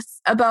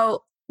curious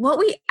about what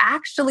we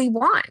actually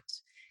want.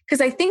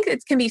 Because I think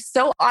it can be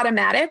so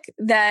automatic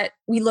that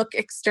we look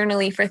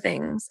externally for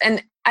things.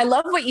 And I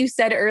love what you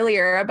said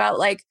earlier about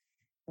like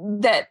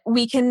that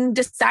we can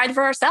decide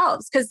for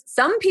ourselves, because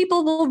some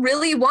people will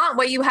really want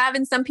what you have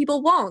and some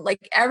people won't.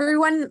 Like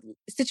everyone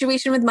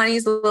situation with money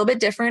is a little bit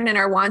different and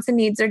our wants and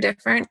needs are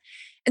different.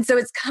 And so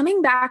it's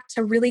coming back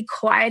to really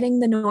quieting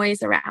the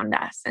noise around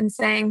us and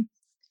saying,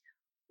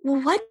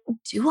 well, what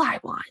do I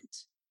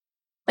want?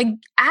 Like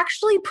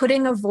actually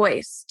putting a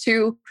voice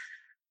to,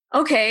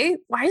 okay,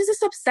 why is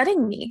this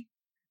upsetting me?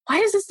 Why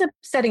is this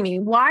upsetting me?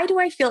 Why do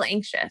I feel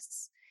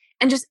anxious?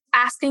 And just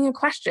asking a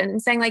question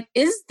and saying, like,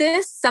 is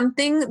this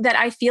something that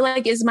I feel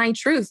like is my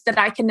truth that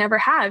I can never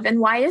have? And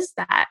why is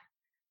that?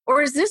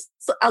 Or is this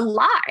a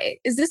lie?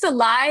 Is this a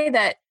lie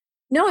that,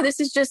 no, this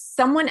is just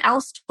someone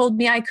else told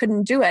me I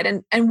couldn't do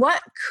it? And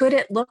what could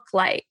it look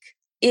like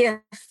if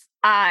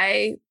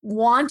I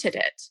wanted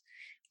it?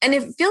 And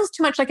it feels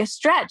too much like a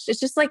stretch. It's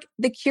just like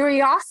the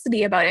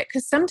curiosity about it.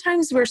 Because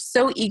sometimes we're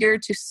so eager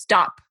to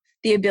stop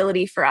the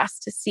ability for us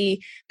to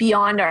see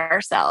beyond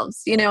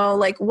ourselves,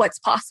 like what's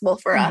possible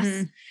for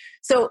us.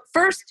 So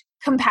first,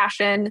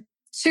 compassion.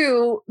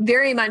 Two,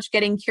 very much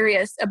getting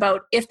curious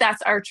about if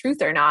that's our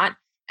truth or not.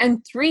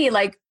 And three,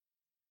 like,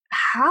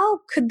 how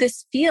could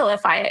this feel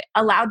if I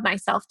allowed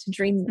myself to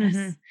dream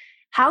this?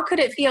 How could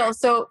it feel?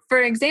 So for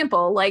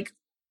example, like,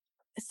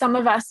 some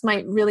of us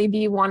might really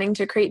be wanting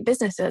to create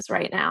businesses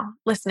right now,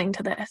 listening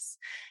to this.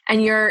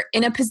 And you're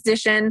in a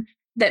position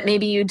that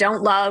maybe you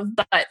don't love,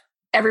 but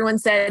everyone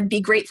said be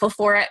grateful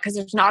for it because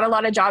there's not a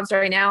lot of jobs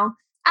right now.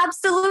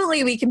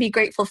 Absolutely, we can be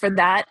grateful for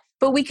that.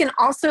 But we can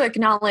also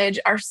acknowledge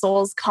our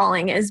soul's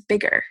calling is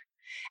bigger.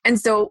 And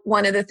so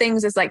one of the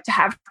things is like to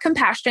have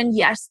compassion.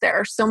 Yes, there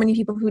are so many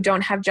people who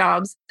don't have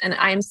jobs, and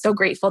I am so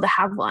grateful to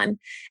have one.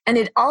 And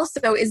it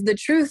also is the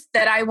truth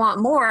that I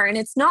want more, and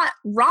it's not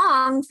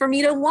wrong for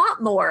me to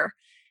want more.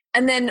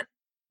 And then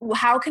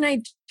how can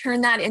I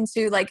turn that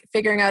into like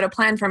figuring out a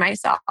plan for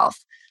myself?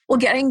 Well,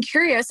 getting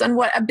curious on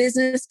what a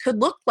business could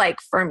look like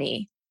for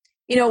me.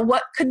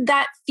 What could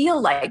that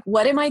feel like?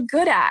 What am I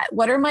good at?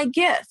 What are my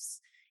gifts?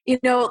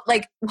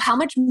 Like how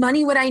much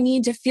money would I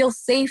need to feel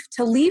safe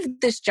to leave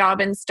this job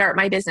and start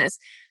my business?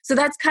 So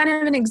that's kind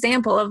of an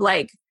example of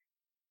like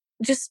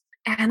just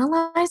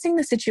analyzing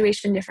the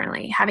situation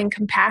differently, having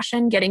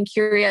compassion, getting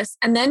curious,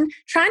 and then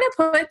trying to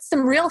put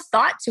some real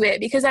thought to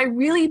it. Because I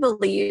really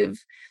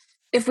believe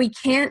if we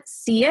can't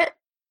see it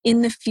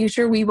in the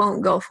future, we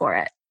won't go for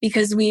it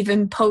because we've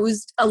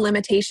imposed a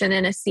limitation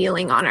and a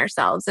ceiling on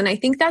ourselves. And I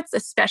think that's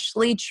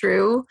especially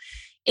true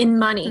in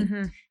money.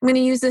 I'm going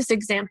to use this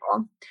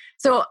example.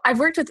 So I've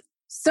worked with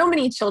so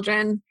many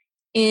children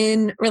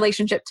in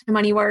relationship to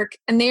money work,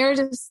 and they are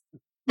just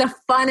the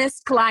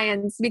funnest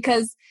clients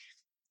because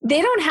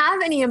they don't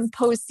have any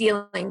imposed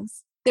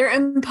ceilings. Their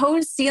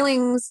imposed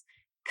ceilings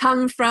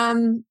come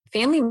from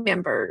family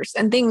members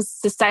and things,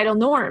 societal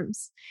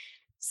norms.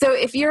 So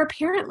if you're a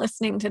parent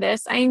listening to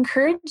this, I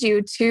encourage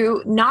you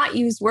to not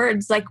use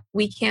words like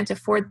we can't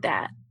afford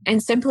that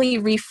and simply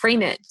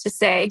reframe it to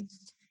say,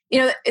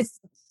 it's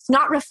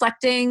not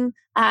reflecting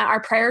our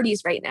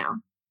priorities right now.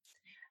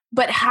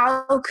 But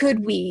how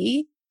could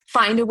we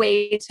find a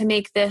way to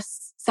make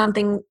this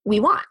something we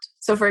want?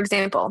 So for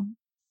example,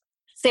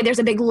 say there's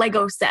a big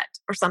Lego set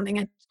or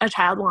something a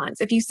child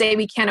wants. If you say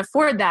we can't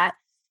afford that,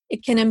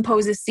 it can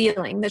impose a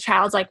ceiling. The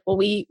child's like, well,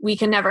 we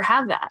can never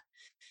have that.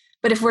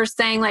 But if we're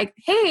saying like,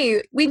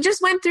 hey, we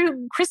just went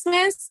through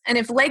Christmas, and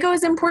if Lego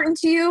is important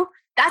to you,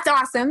 that's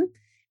awesome.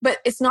 But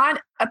it's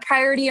not a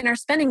priority in our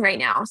spending right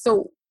now.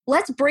 So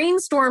let's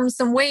brainstorm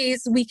some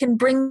ways we can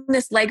bring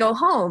this Lego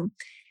home.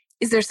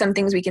 Is there some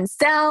things we can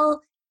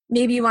sell?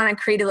 Maybe you want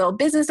to create a little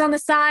business on the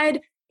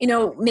side.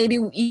 Maybe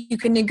you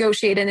can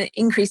negotiate an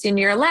increase in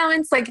your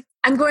allowance. Like,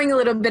 I'm going a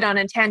little bit on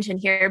a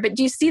tangent here, but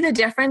do you see the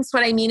difference?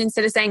 What I mean,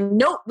 instead of saying,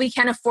 nope, we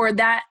can't afford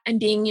that and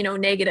being,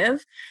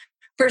 negative,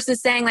 versus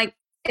saying like,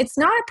 it's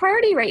not a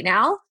priority right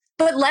now,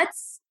 but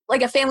let's,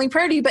 like a family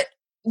priority, but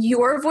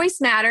your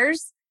voice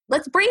matters.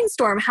 Let's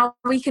brainstorm how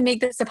we can make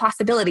this a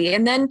possibility.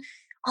 And then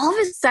all of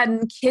a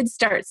sudden kids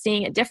start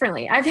seeing it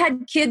differently. I've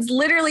had kids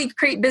literally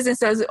create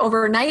businesses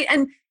overnight,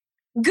 and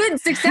good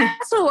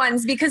successful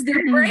ones because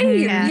they're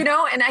brave,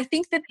 and I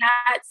think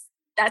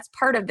that's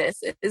part of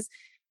this is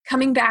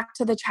coming back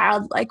to the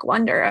childlike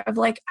wonder of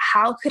like,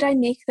 how could I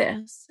make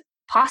this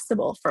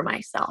possible for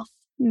myself?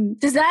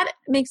 Does that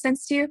make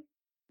sense to you?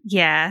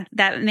 Yeah,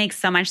 that makes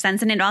so much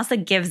sense. And it also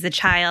gives the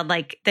child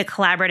like the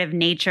collaborative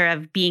nature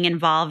of being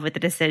involved with the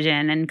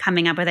decision and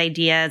coming up with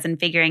ideas and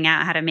figuring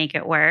out how to make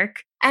it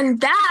work. And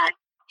that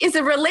is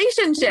a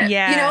relationship.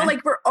 Yeah.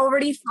 Like we're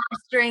already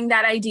fostering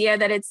that idea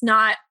that it's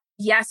not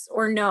yes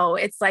or no.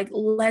 It's like,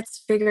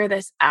 let's figure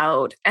this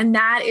out. And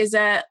that is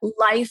a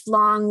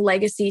lifelong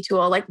legacy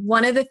tool. Like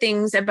one of the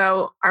things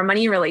about our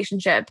money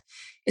relationship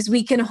is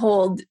we can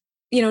hold,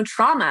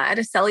 trauma at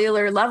a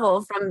cellular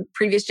level from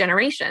previous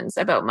generations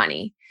about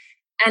money.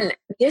 And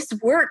this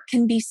work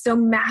can be so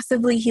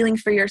massively healing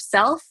for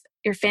yourself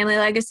your family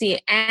legacy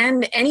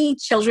and any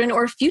children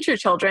or future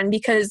children,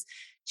 because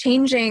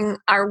changing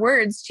our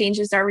words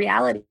changes our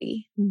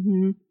reality.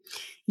 Mm-hmm.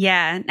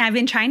 Yeah. I've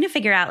been trying to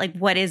figure out like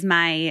what is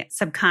my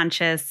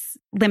subconscious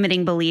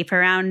limiting belief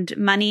around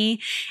money.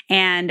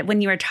 And when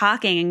you were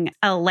talking,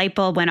 a light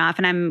bulb went off,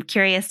 and I'm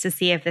curious to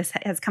see if this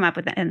has come up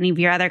with any of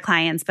your other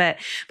clients. But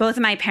both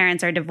of my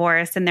parents are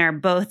divorced, and they're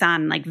both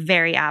on like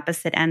very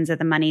opposite ends of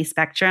the money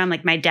spectrum.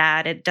 Like my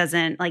dad, it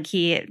doesn't like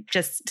he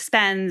just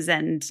spends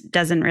and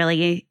doesn't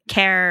really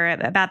care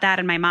about that.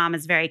 And my mom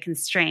is very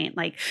constrained.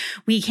 Like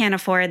we can't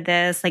afford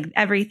this. Like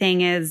everything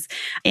is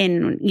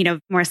in,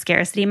 more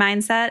scarcity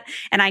mindset.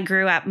 And I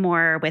grew up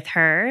more with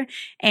her.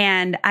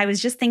 And I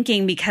was just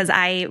thinking, because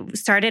I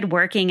started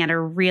working at a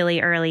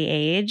really early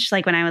age,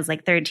 like when I was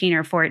like 13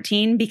 or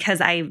 14, because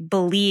I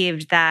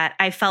believed that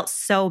I felt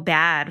so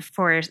bad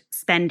for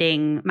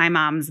spending my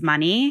mom's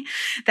money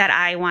that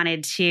I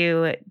wanted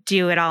to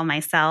do it all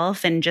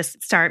myself and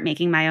just start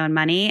making my own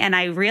money. And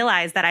I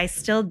realized that I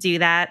still do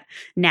that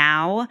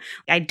now.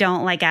 I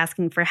don't like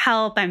asking for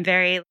help. I'm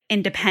very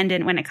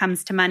independent when it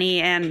comes to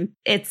money, and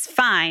it's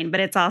fine, but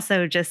it's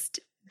also just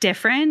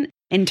different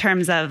in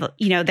terms of,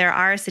 there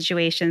are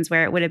situations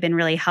where it would have been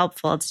really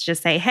helpful to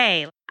just say,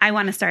 hey, I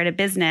want to start a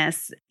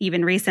business.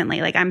 Even recently,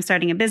 like I'm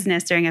starting a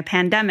business during a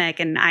pandemic,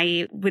 and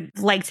I would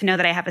like to know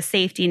that I have a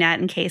safety net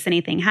in case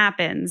anything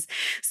happens.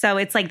 So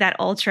it's like that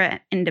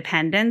ultra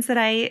independence that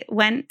I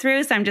went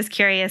through. So I'm just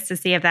curious to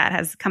see if that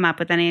has come up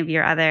with any of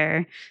your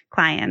other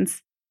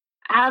clients.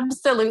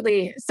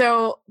 Absolutely.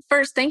 So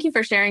first, thank you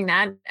for sharing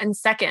that. And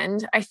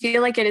second, I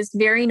feel like it is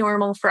very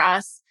normal for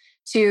us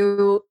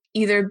to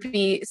either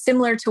be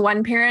similar to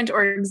one parent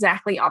or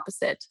exactly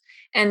opposite.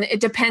 And it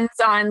depends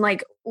on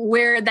like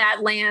where that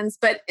lands,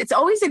 but it's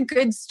always a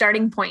good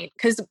starting point,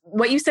 because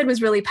what you said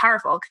was really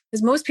powerful,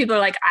 because most people are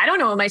like, I don't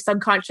know my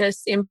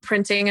subconscious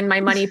imprinting and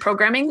my money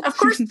programming. Of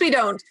course we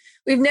don't.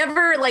 We've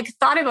never like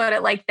thought about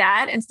it like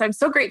that. And so I'm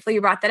so grateful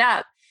you brought that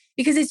up,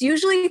 because it's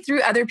usually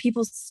through other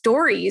people's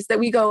stories that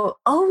we go,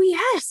 oh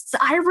yes,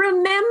 I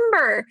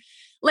remember.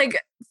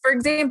 Like, for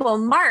example,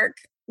 Mark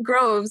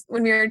Groves,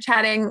 when we were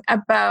chatting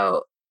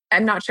about,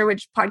 I'm not sure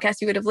which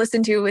podcast you would have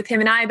listened to with him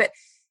and I, but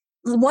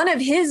one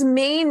of his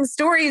main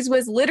stories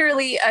was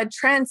literally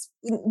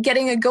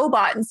getting a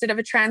GoBot instead of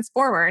a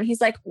transformer. And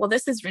he's like, well,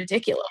 this is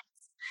ridiculous.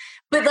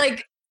 But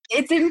like,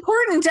 it's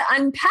important to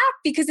unpack,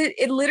 because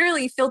it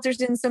literally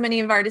filters in so many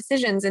of our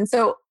decisions. And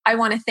so I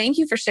want to thank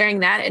you for sharing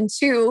that. And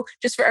two,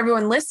 just for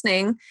everyone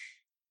listening,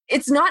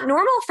 it's not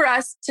normal for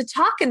us to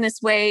talk in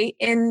this way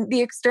in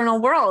the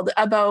external world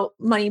about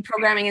money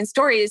programming and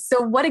stories.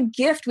 So what a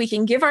gift we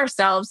can give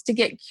ourselves to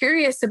get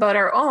curious about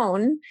our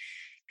own,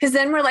 because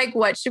then we're like,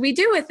 what should we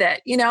do with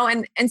it?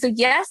 And so,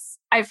 yes,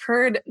 I've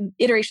heard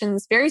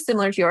iterations very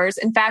similar to yours.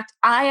 In fact,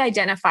 I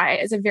identify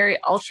as a very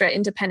ultra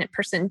independent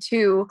person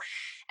too.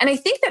 And I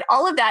think that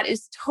all of that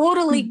is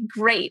totally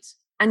great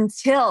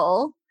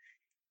until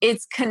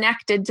it's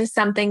connected to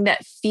something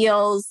that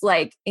feels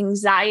like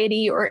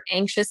anxiety or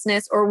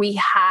anxiousness, or we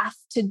have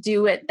to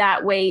do it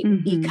that way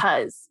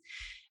because.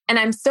 And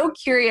I'm so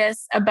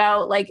curious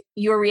about like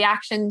your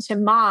reaction to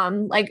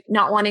mom, like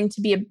not wanting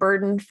to be a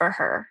burden for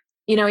her.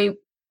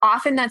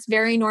 Often that's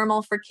very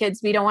normal for kids.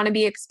 We don't want to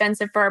be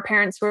expensive for our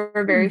parents who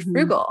are very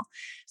frugal.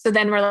 So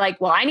then we're like,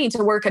 well, I need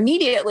to work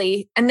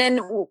immediately. And then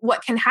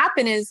what can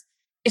happen is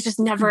it's just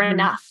never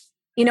enough.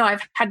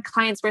 I've had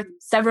clients worth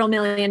several $1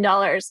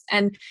 million,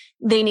 and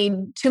they need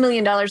 $2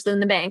 million in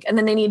the bank, and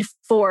then they need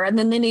 4, and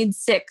then they need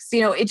 6.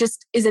 It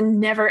just is a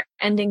never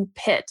ending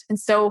pit. And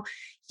so,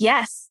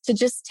 yes, to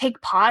just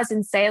take pause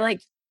and say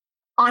like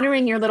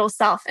honoring your little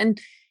self.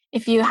 And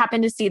if you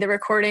happen to see the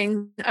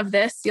recording of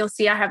this, you'll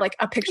see I have like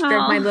a picture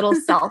of my little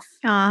self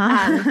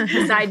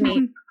beside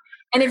me.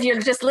 And if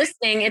you're just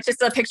listening, it's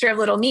just a picture of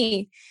little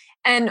me.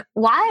 And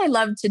why I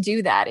love to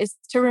do that is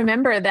to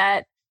remember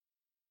that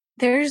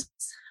there's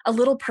a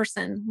little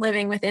person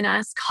living within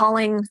us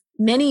calling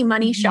many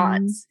money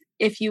shots,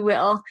 if you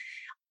will,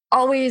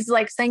 always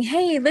like saying,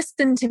 hey,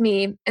 listen to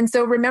me. And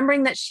so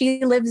remembering that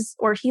she lives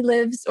or he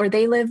lives or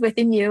they live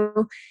within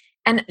you,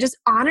 and just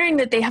honoring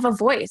that they have a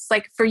voice.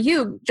 Like for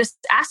you, just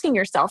asking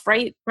yourself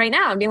right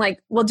now and being like,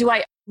 well, do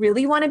I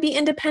really want to be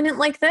independent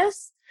like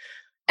this?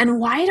 And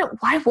why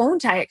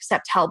won't I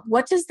accept help?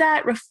 What does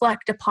that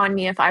reflect upon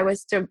me if I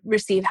was to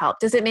receive help?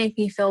 Does it make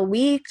me feel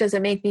weak? Does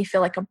it make me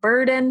feel like a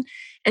burden?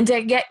 And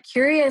to get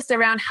curious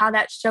around how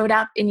that showed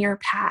up in your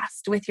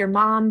past with your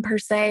mom per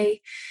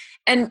se.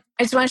 And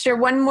I just want to share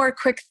one more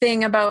quick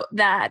thing about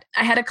that.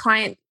 I had a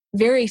client,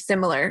 very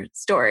similar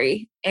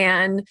story,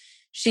 and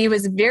she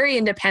was very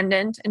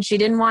independent and she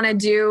didn't want to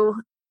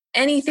do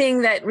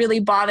anything that really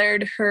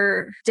bothered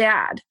her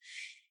dad.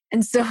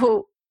 And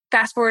so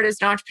fast forward as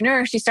an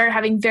entrepreneur, she started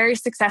having very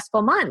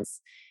successful months.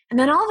 And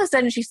then all of a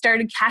sudden she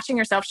started catching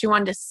herself. She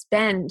wanted to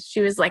spend. She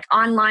was like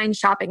online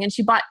shopping and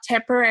she bought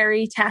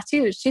temporary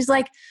tattoos. She's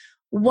like,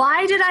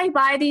 why did I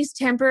buy these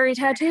temporary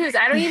tattoos?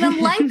 I don't even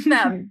like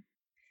them.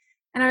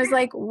 And I was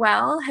like,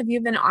 well, have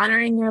you been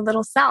honoring your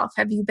little self?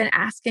 Have you been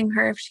asking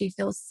her if she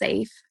feels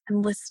safe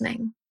and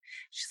listening?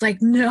 She's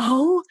like,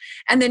 no.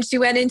 And then she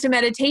went into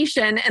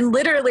meditation and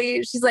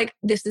literally she's like,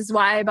 this is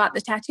why I bought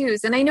the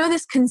tattoos. And I know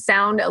this can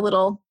sound a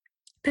little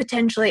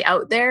potentially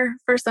out there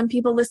for some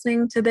people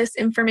listening to this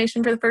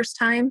information for the first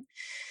time,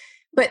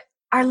 but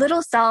our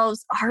little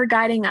selves are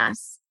guiding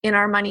us in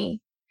our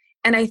money.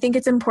 And I think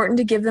it's important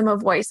to give them a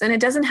voice. And it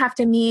doesn't have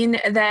to mean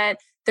that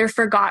they're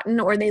forgotten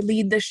or they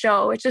lead the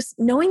show. It's just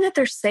knowing that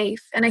they're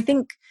safe. And I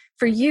think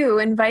for you,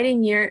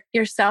 inviting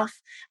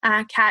yourself,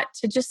 Kat,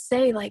 to just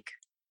say like,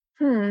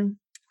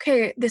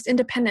 okay, this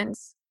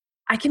independence,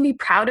 I can be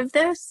proud of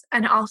this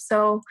and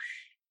also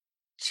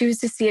choose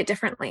to see it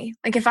differently.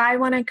 Like if I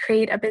want to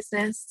create a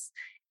business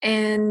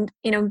and,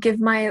 give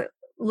my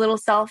little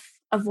self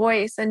a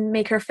voice and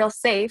make her feel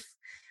safe,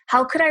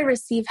 how could I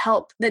receive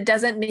help that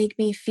doesn't make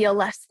me feel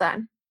less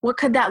than? What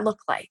could that look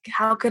like?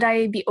 How could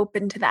I be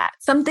open to that?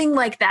 Something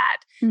like that,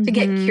 to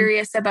get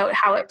curious about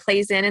how it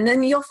plays in. And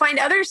then you'll find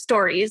other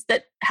stories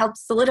that help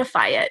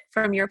solidify it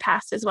from your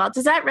past as well.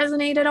 Does that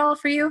resonate at all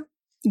for you?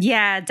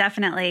 Yeah,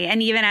 definitely.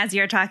 And even as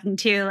you're talking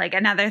too, like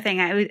another thing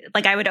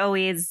I would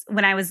always,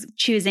 when I was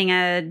choosing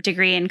a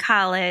degree in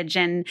college,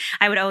 and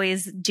I would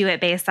always do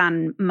it based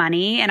on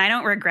money. And I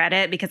don't regret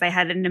it because I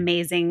had an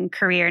amazing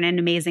career and an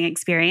amazing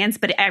experience.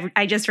 But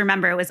I just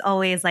remember it was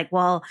always like,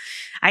 well,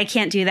 I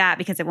can't do that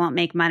because it won't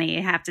make money.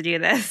 I have to do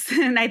this.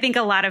 And I think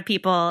a lot of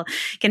people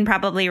can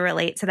probably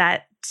relate to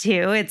that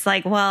too. It's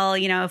like, well,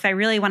 if I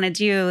really want to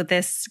do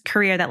this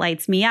career that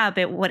lights me up,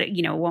 it would,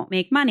 won't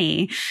make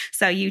money.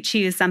 So you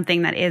choose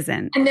something that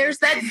isn't. And there's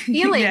that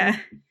feeling. Yeah.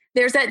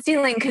 There's that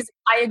ceiling, because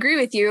I agree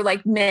with you.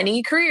 Like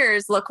many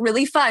careers look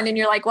really fun and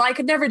you're like, well, I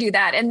could never do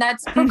that. And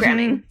that's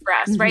programming for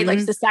us, right? Like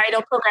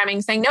societal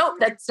programming saying, nope,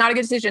 that's not a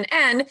good decision.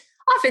 And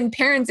often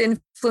parents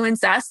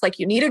influence us, like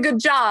you need a good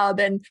job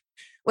and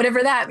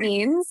whatever that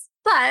means.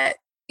 But,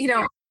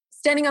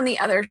 standing on the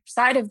other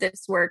side of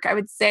this work, I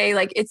would say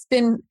like it's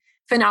been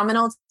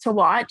phenomenal to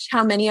watch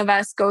how many of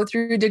us go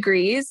through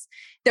degrees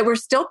that we're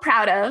still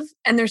proud of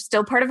and they're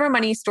still part of our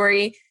money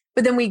story.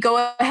 But then we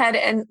go ahead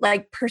and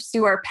like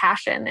pursue our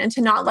passion and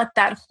to not let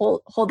that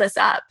hold us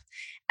up.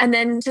 And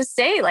then to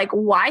say like,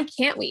 why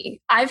can't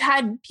we? I've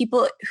had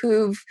people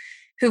who've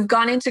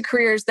gone into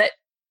careers that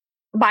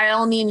by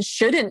all means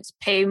shouldn't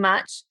pay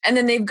much. And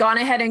then they've gone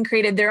ahead and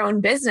created their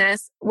own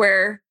business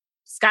where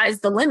sky's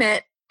the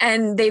limit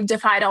and they've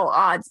defied all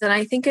odds. And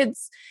I think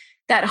it's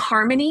that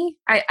harmony.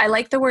 I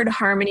like the word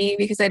harmony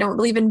because I don't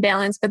believe in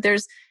balance, but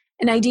there's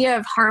an idea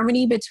of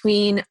harmony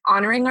between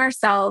honoring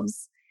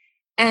ourselves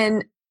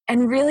and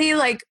really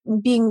like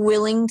being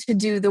willing to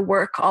do the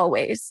work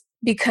always,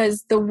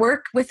 because the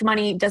work with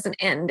money doesn't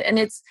end. And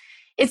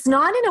it's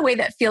not in a way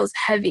that feels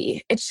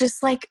heavy. It's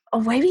just like a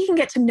way we can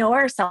get to know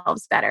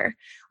ourselves better.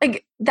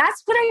 Like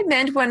that's what I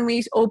meant when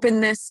we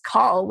opened this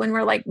call, when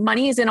we're like,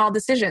 money is in all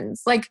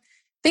decisions. Like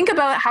think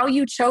about how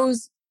you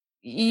chose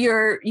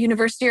your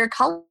university or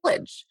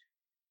college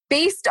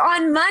based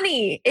on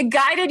money. It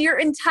guided your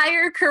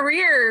entire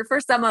career for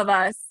some of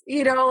us,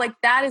 like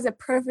that is a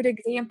perfect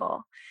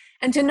example.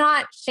 And to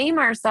not shame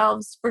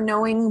ourselves for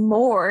knowing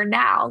more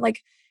now.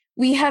 Like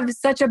we have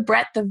such a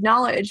breadth of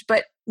knowledge,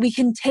 but we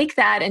can take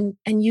that and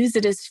use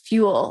it as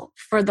fuel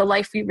for the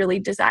life we really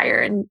desire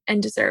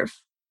and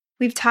deserve.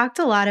 We've talked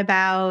a lot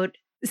about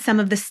some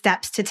of the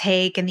steps to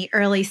take and the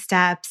early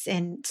steps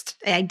in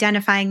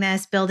identifying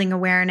this, building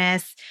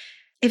awareness.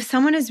 If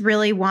someone is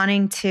really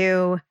wanting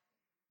to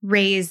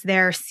raise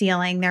their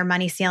ceiling, their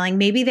money ceiling,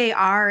 maybe they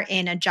are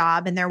in a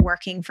job and they're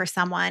working for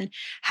someone,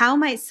 how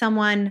might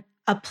someone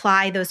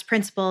apply those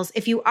principles?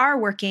 If you are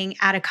working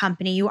at a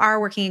company, you are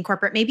working in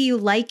corporate, maybe you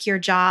like your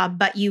job,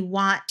 but you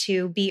want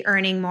to be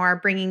earning more,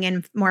 bringing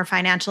in more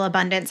financial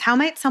abundance. How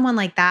might someone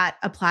like that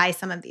apply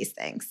some of these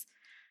things?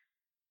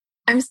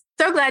 I'm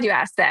so glad you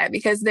asked that,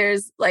 because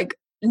there's like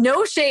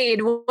no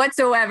shade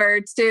whatsoever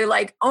to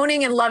like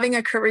owning and loving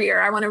a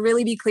career. I want to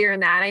really be clear in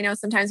that. I know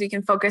sometimes we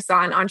can focus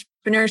on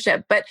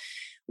entrepreneurship, but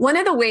one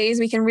of the ways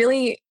we can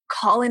really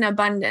call in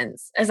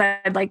abundance, as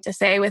I'd like to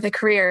say, with a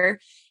career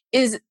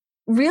is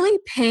really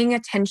paying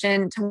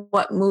attention to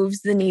what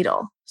moves the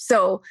needle.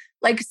 So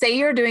like say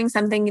you're doing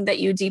something that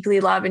you deeply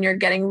love and you're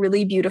getting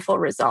really beautiful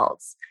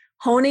results,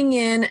 honing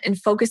in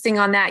and focusing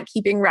on that,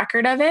 keeping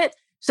record of it,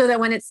 so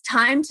that when it's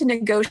time to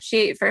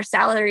negotiate for a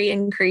salary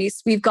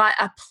increase, we've got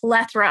a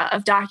plethora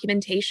of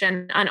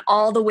documentation on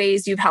all the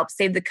ways you've helped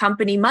save the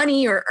company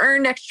money or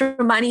earned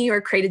extra money or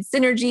created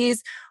synergies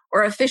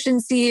or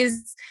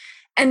efficiencies.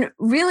 And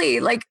really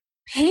like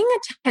paying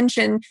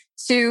attention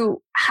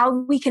to how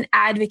we can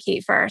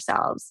advocate for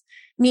ourselves.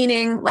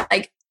 Meaning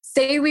like,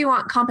 say we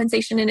want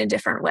compensation in a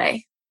different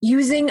way,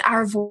 using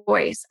our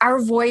voice.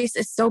 Our voice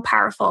is so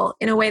powerful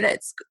in a way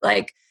that's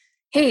like,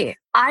 hey,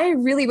 I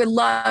really would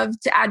love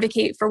to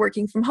advocate for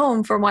working from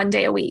home for one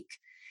day a week.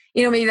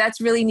 Maybe that's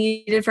really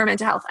needed for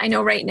mental health. I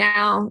know right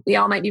now we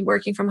all might be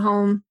working from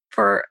home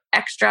for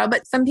extra,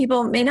 but some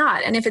people may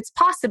not. And if it's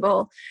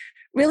possible,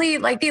 really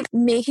like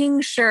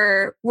making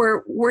sure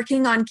we're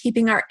working on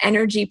keeping our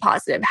energy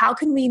positive. How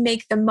can we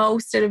make the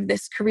most out of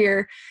this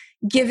career,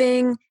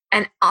 giving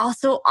and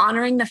also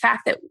honoring the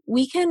fact that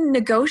we can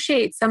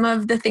negotiate some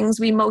of the things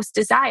we most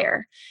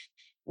desire,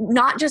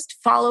 not just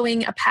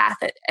following a path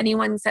that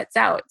anyone sets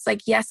out. It's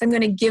like, yes, I'm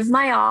going to give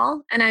my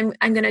all and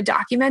I'm going to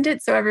document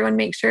it so everyone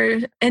makes sure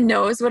and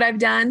knows what I've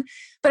done,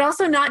 but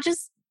also not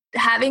just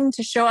having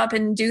to show up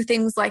and do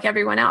things like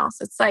everyone else.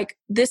 It's like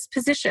this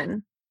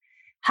position.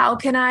 How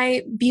can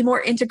I be more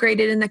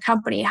integrated in the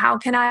company? How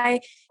can I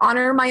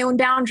honor my own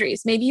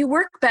boundaries? Maybe you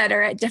work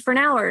better at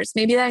different hours.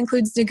 Maybe that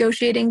includes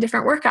negotiating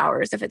different work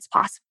hours if it's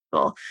possible.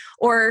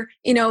 Or,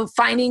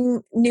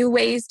 finding new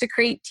ways to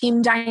create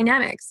team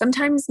dynamics.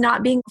 Sometimes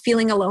not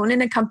feeling alone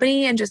in a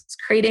company and just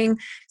creating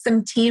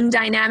some team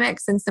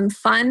dynamics and some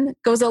fun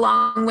goes a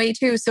long way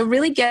too. So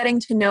really getting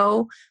to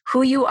know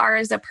who you are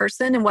as a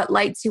person and what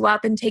lights you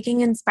up and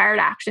taking inspired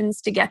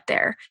actions to get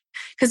there.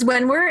 Because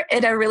when we're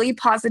at a really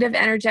positive,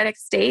 energetic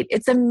state,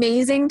 it's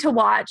amazing to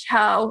watch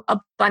how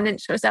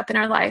abundance shows up in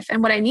our life.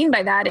 And what I mean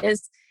by that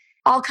is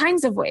all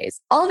kinds of ways.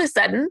 All of a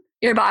sudden,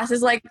 your boss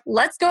is like,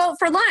 let's go out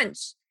for lunch.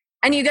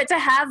 And you get to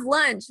have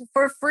lunch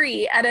for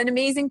free at an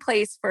amazing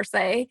place, per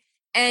se.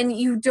 And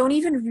you don't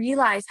even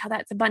realize how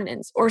that's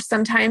abundance. Or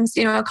sometimes,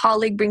 a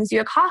colleague brings you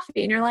a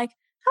coffee and you're like,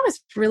 that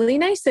was really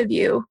nice of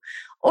you.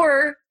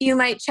 Or you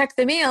might check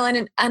the mail and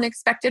an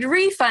unexpected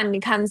refund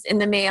comes in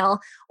the mail,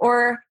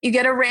 or you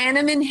get a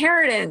random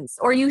inheritance,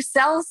 or you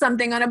sell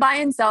something on a buy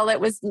and sell that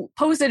was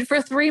posted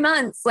for 3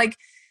 months. Like,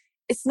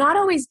 it's not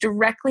always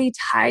directly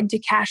tied to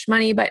cash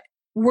money, but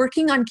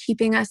working on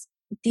keeping us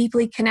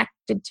deeply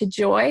connected to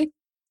joy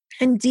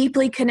and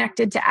deeply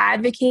connected to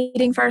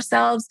advocating for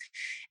ourselves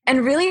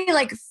and really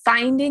like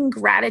finding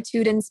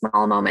gratitude in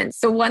small moments.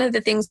 So one of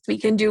the things we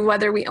can do,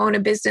 whether we own a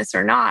business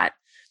or not,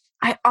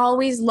 I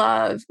always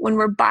love when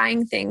we're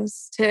buying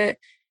things to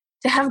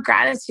have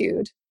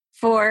gratitude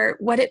for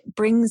what it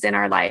brings in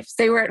our life.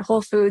 Say we're at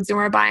Whole Foods and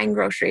we're buying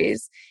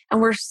groceries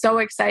and we're so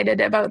excited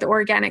about the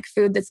organic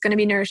food that's going to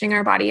be nourishing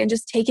our body, and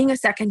just taking a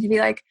second to be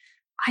like,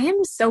 I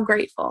am so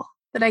grateful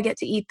that I get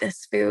to eat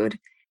this food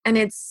and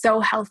it's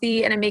so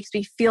healthy and it makes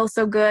me feel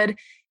so good.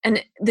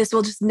 And this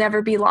will just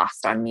never be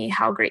lost on me,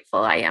 how grateful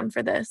I am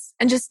for this.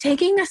 And just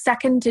taking a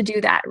second to do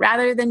that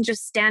rather than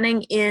just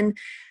standing in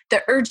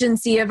the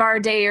urgency of our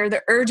day or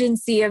the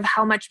urgency of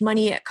how much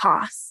money it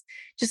costs,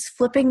 just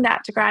flipping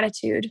that to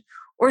gratitude.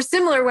 Or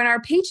similar, when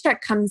our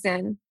paycheck comes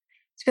in,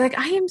 to be like,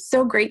 I am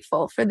so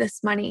grateful for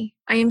this money.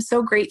 I am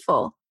so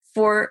grateful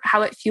for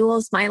how it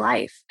fuels my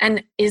life.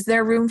 And is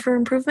there room for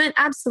improvement?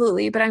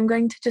 Absolutely. But I'm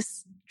going to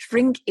just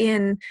drink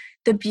in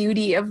the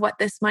beauty of what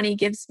this money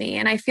gives me.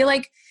 And I feel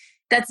like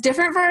that's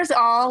different for us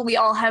all. We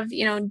all have,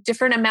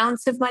 different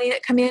amounts of money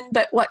that come in,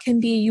 but what can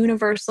be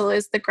universal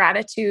is the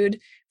gratitude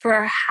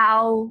for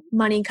how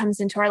money comes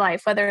into our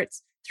life, whether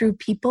it's through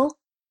people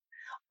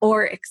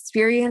or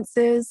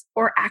experiences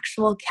or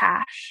actual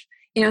cash.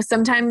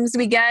 Sometimes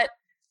we get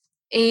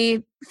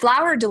a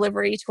flower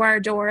delivery to our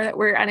door that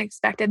we're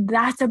unexpected.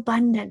 That's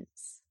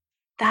abundance.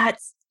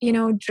 That's,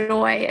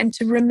 joy. And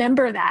to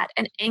remember that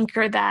and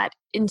anchor that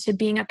into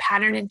being a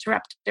pattern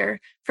interrupter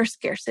for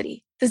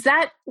scarcity. Does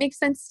that make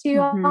sense to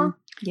you all?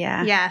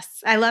 Yeah. Yes.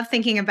 I love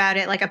thinking about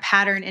it like a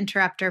pattern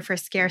interrupter for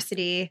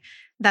scarcity.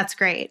 That's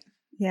great.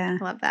 Yeah.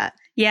 I love that.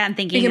 Yeah, I'm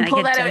thinking you can like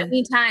pull that out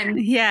any time.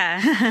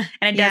 Yeah.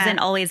 And it Yeah. doesn't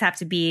always have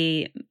to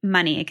be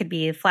money. It could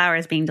be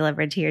flowers being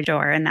delivered to your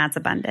door, and that's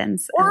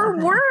abundance. Or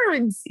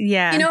words.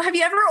 Yeah. Have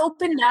you ever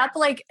opened up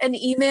like an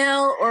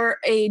email or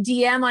a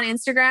DM on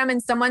Instagram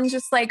and someone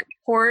just like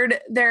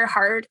poured their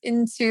heart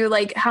into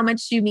like how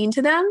much you mean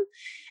to them?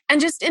 And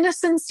just in a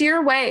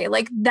sincere way,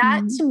 like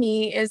that to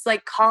me is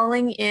like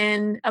calling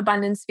in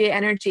abundance via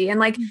energy, and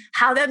like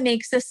how that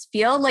makes us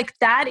feel, like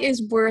that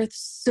is worth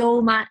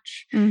so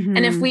much.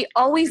 And if we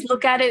always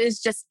look at it as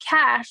just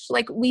cash,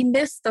 like we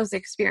miss those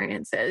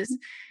experiences.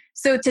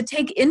 So to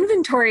take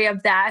inventory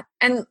of that,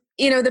 and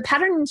the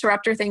pattern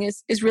interrupter thing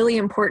is really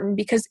important,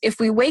 because if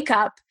we wake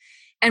up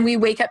and we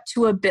wake up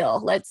to a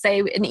bill, let's say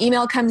an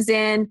email comes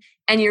in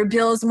and your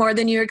bill is more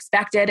than you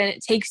expected and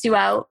it takes you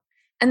out,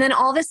 and then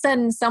all of a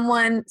sudden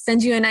someone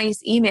sends you a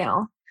nice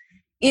email,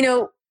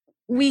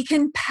 we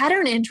can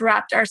pattern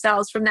interrupt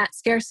ourselves from that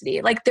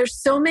scarcity. Like there's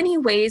so many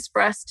ways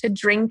for us to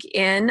drink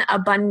in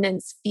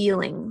abundance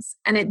feelings,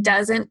 and it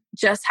doesn't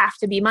just have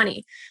to be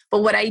money.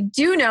 But what I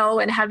do know,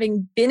 and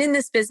having been in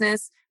this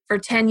business for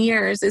 10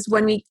 years, is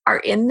when we are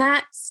in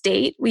that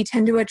state, we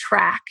tend to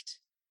attract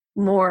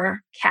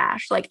more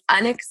cash, like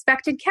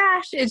unexpected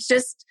cash.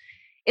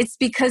 It's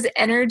because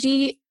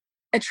energy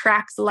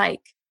attracts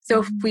like.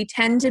 So if we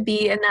tend to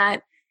be in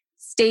that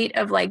state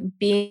of like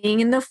being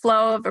in the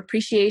flow of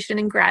appreciation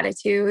and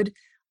gratitude,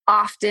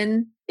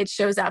 often it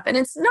shows up. And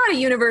it's not a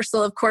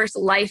universal, of course,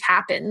 life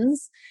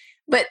happens,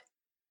 but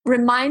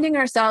reminding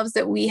ourselves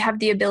that we have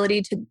the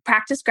ability to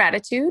practice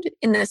gratitude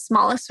in the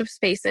smallest of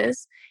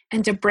spaces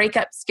and to break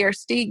up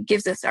scarcity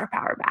gives us our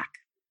power back.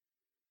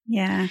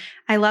 Yeah.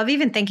 I love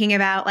even thinking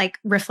about like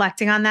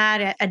reflecting on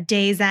that at a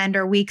day's end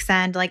or week's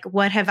end, like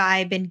what have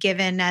I been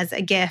given as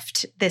a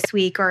gift this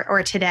week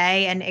or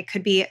today? And it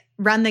could be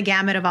run the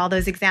gamut of all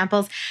those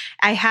examples.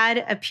 I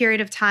had a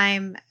period of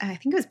time, I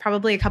think it was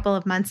probably a couple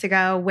of months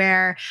ago,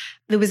 where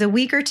there was a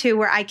week or two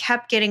where I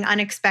kept getting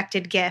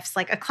unexpected gifts.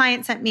 Like a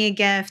client sent me a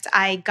gift.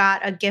 I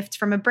got a gift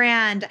from a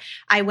brand.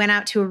 I went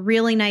out to a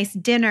really nice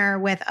dinner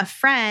with a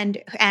friend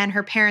and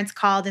her parents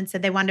called and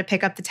said they wanted to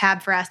pick up the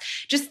tab for us.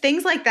 Just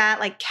things like that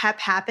like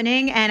kept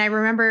happening. And I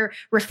remember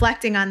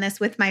reflecting on this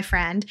with my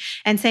friend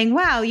and saying,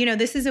 wow,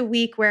 this is a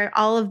week where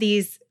all of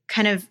these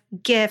kind of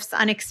gifts,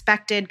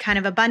 unexpected kind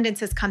of abundance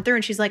has come through.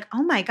 And she's like,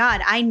 oh my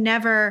God, I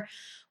never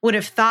would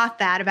have thought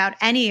that about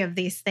any of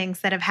these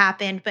things that have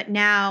happened, but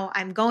now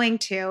I'm going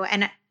to.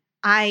 And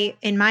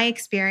in my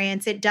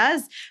experience, it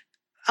does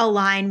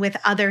align with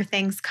other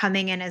things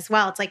coming in as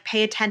well. It's like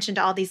pay attention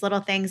to all these little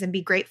things and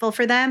be grateful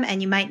for them.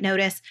 And you might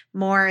notice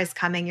more is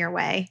coming your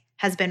way,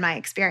 has been my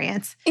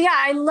experience. Yeah,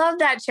 I love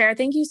that, Cher.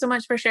 Thank you so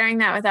much for sharing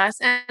that with us.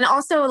 And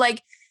also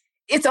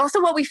it's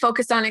also what we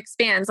focus on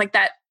expands, like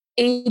that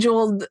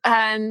age-old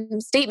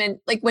statement.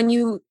 Like when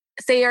you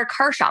say you're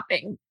car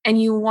shopping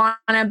and you want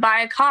to buy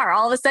a car,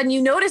 all of a sudden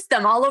you notice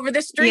them all over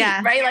the street,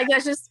 right? Like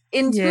that's just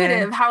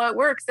intuitive how it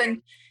works.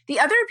 And the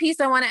other piece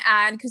I want to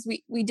add, because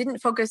we didn't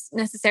focus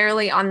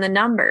necessarily on the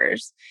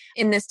numbers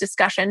in this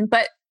discussion,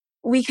 but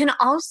we can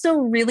also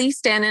really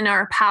stand in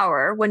our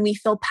power when we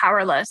feel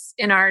powerless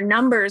in our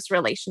numbers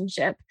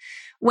relationship.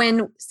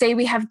 When, say,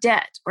 we have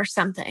debt or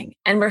something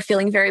and we're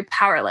feeling very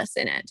powerless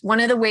in it. One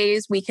of the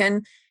ways we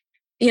can,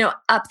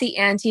 up the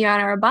ante on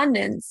our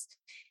abundance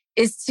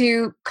is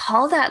to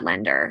call that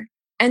lender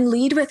and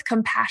lead with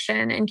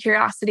compassion and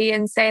curiosity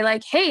and say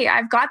like, hey,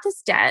 I've got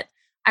this debt.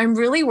 I'm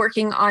really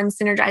working on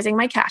synergizing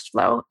my cash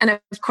flow. And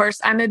of course,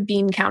 I'm a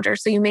bean counter.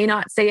 So you may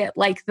not say it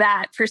like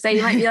that per se.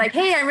 You might be like,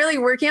 hey, I'm really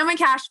working on my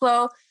cash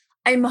flow.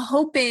 I'm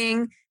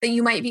hoping that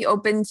you might be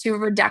open to a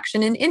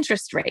reduction in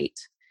interest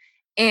rate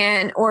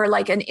or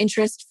like an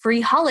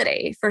interest-free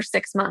holiday for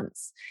 6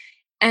 months.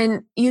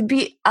 And you'd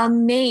be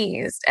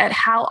amazed at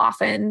how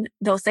often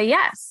they'll say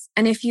yes.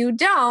 And if they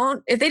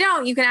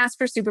don't, you can ask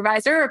for a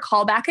supervisor or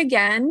call back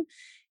again,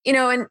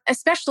 and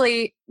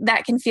especially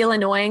that can feel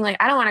annoying. Like,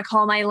 I don't want to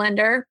call my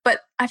lender, but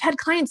I've had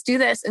clients do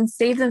this and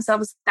save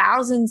themselves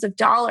thousands of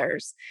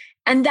dollars.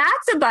 And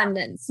that's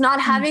abundance,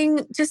 not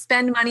having to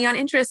spend money on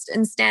interest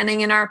and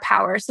standing in our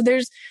power. So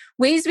there's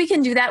ways we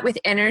can do that with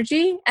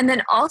energy. And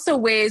then also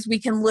ways we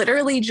can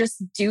literally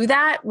just do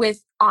that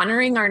with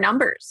honoring our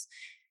numbers.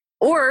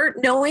 Or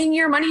knowing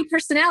your money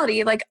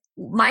personality. Like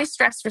my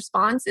stress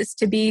response is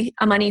to be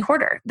a money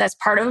hoarder. That's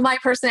part of my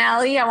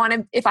personality.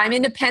 If I'm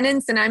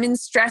independent and I'm in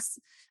stress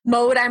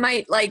mode, I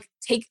might like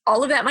take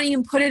all of that money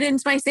and put it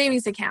into my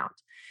savings account.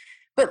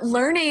 But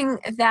learning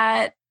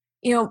that,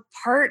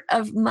 part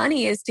of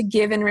money is to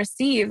give and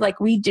receive. Like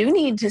we do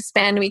need to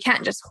spend. We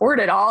can't just hoard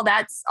it all.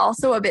 That's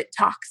also a bit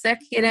toxic,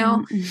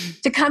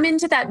 to come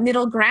into that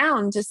middle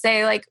ground to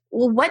say like,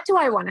 well, what do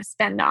I want to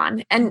spend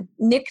on? And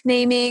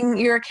nicknaming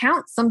your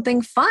account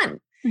something fun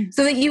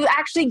so that you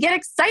actually get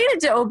excited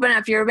to open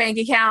up your bank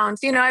account.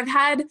 I've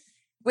had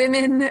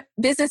women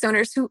business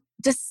owners who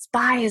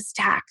despise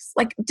tax.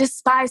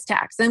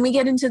 And we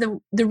get into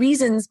the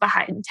reasons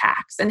behind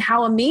tax and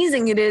how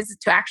amazing it is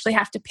to actually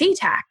have to pay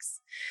tax.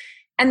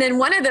 And then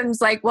one of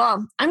them's like,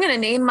 well, I'm going to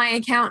name my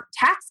account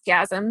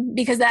Taxgasm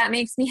because that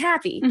makes me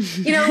happy.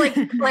 Like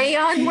play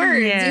on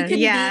words. You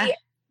can be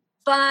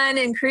fun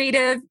and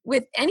creative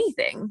with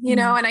anything,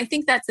 and I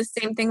think that's the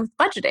same thing with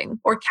budgeting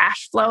or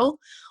cash flow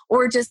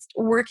or just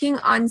working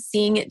on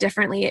seeing it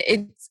differently.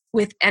 It's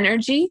with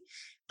energy,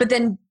 but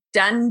then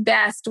done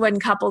best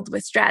when coupled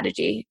with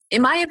strategy.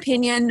 In my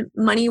opinion,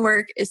 money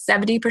work is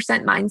 70%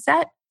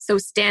 mindset. So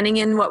standing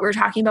in what we're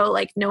talking about,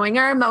 like knowing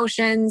our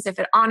emotions, if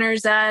it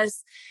honors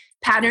us,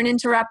 pattern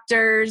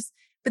interrupters.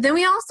 But then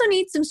we also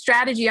need some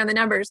strategy on the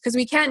numbers because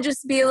we can't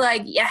just be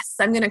like, yes,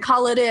 I'm going to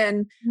call it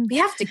in. We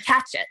have to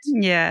catch it.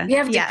 Yeah. We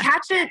have to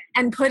catch it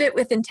and put it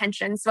with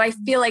intention. So I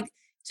feel like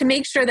to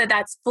make sure that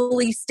that's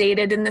fully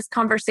stated in this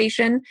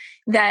conversation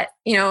that,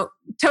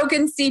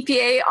 token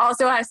CPA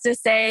also has to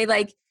say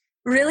like,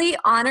 really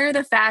honor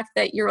the fact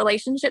that your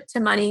relationship to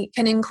money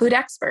can include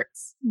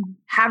experts.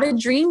 Have a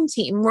dream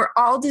team. We're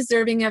all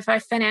deserving of a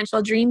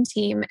financial dream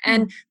team.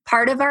 And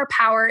part of our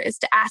power is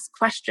to ask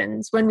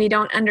questions when we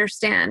don't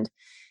understand.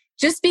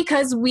 Just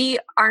because we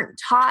aren't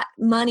taught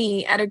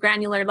money at a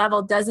granular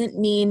level doesn't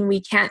mean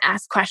we can't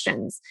ask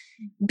questions.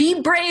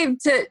 Be brave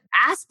to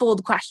ask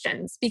bold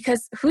questions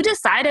because who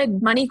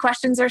decided money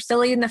questions are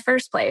silly in the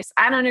first place?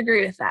 I don't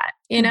agree with that.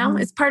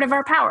 It's part of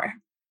our power.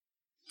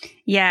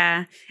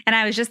 Yeah. And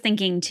I was just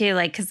thinking too,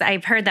 like, because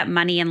I've heard that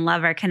money and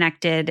love are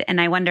connected.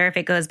 And I wonder if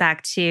it goes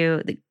back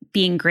to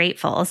being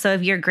grateful. So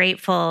if you're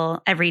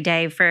grateful every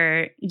day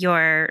for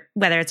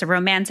whether it's a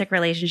romantic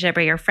relationship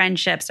or your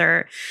friendships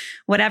or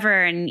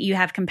whatever, and you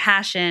have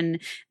compassion,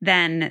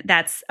 then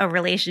that's a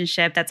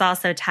relationship that's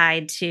also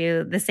tied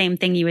to the same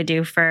thing you would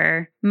do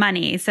for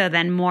money. So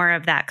then more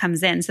of that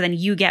comes in. So then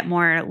you get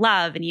more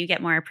love and you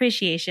get more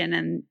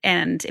appreciation.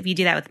 And if you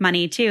do that with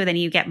money too, then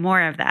you get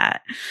more of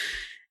that.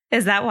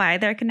 Is that why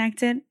they're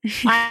connected?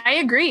 I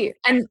agree.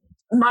 And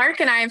Mark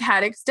and I have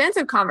had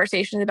extensive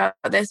conversations about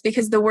this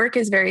because the work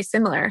is very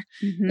similar,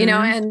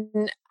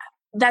 and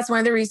that's one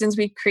of the reasons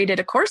we created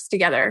a course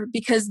together,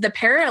 because the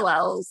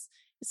parallels,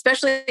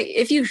 especially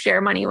if you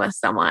share money with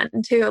someone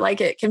too, like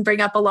it can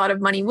bring up a lot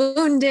of money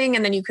wounding,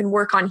 and then you can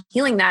work on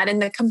healing that.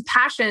 And the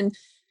compassion,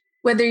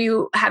 whether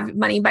you have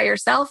money by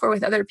yourself or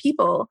with other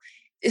people,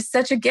 is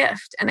such a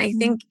gift. And I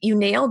think you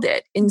nailed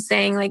it in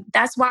saying, like,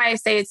 that's why I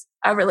say it's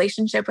a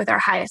relationship with our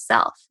highest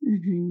self,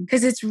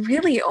 because it's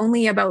really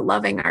only about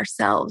loving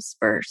ourselves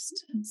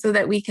first so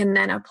that we can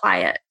then apply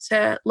it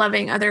to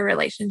loving other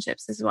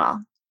relationships as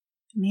well.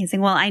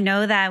 Amazing. Well, I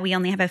know that we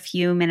only have a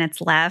few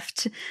minutes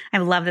left. I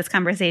love this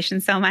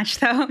conversation so much,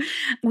 though.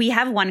 We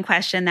have one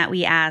question that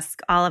we ask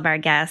all of our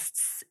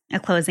guests, a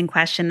closing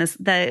question.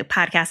 The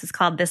podcast is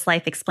called This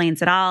Life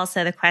Explains It All.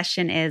 So the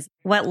question is,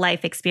 what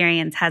life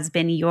experience has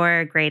been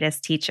your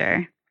greatest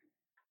teacher?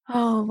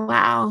 Oh,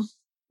 wow.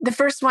 The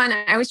first one,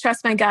 I always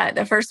trust my gut.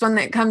 The first one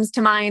that comes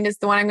to mind is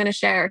the one I'm going to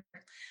share.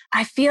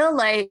 I feel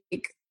like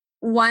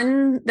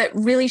one that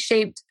really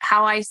shaped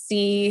how I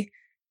see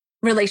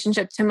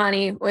relationship to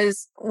money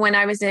was when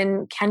I was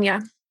in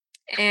Kenya.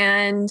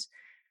 And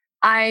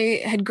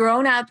I had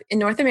grown up in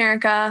North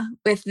America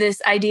with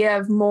this idea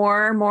of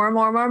more.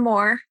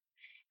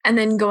 And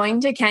then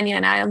going to Kenya,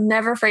 and I'll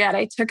never forget,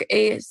 I took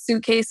a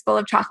suitcase full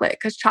of chocolate,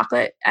 because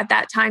chocolate at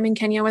that time in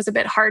Kenya was a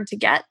bit hard to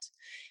get.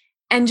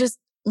 And just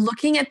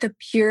looking at the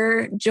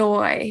pure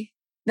joy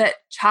that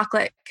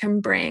chocolate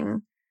can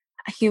bring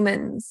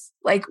humans,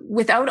 like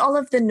without all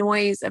of the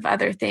noise of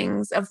other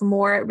things, of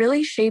more, it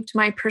really shaped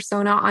my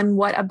persona on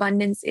what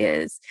abundance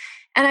is.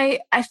 And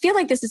I feel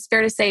like this is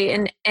fair to say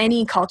in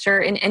any culture,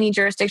 in any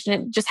jurisdiction.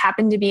 It just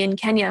happened to be in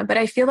Kenya. But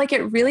I feel like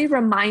it really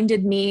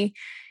reminded me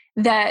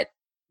that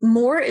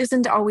more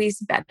isn't always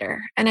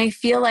better. And I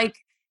feel like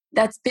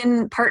that's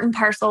been part and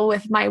parcel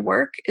with my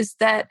work, is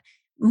that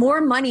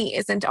more money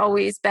isn't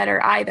always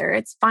better either.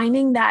 It's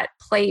finding that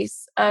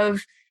place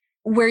of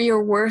where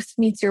your worth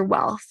meets your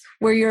wealth,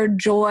 where your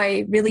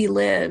joy really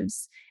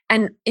lives,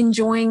 and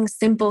enjoying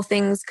simple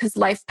things, because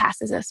life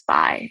passes us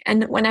by.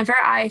 And whenever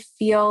I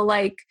feel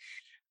like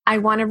I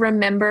want to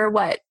remember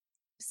what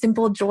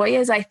simple joy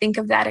is, I think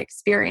of that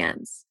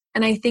experience.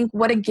 And I think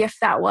what a gift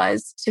that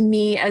was to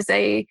me as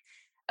a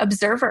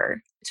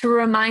observer, to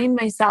remind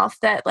myself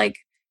that, like,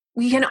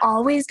 we can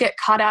always get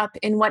caught up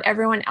in what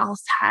everyone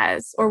else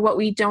has or what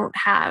we don't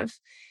have.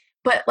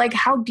 But like,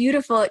 how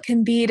beautiful it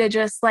can be to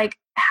just like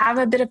have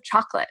a bit of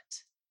chocolate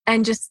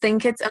and just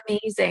think it's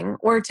amazing,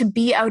 or to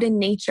be out in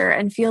nature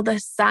and feel the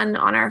sun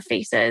on our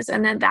faces,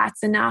 and then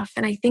that's enough.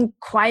 And I think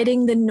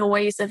quieting the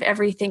noise of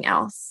everything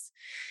else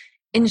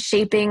in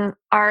shaping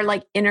our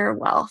like inner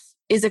wealth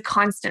is a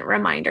constant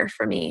reminder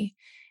for me.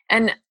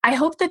 And I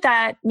hope that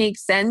that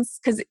makes sense,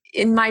 because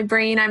in my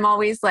brain, I'm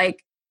always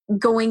like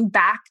going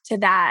back to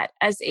that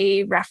as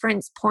a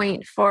reference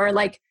point for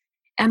like,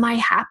 am I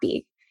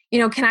happy?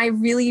 Can I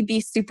really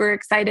be super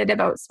excited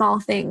about small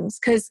things?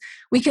 Because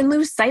we can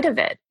lose sight of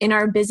it in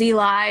our busy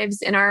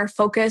lives, in our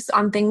focus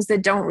on things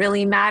that don't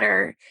really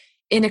matter,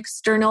 in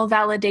external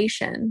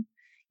validation.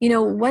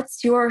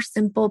 What's your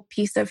simple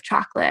piece of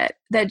chocolate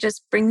that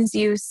just brings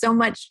you so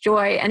much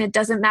joy, and it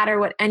doesn't matter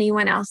what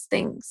anyone else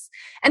thinks?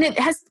 And it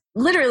has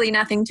literally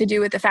nothing to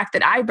do with the fact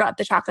that I brought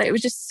the chocolate. It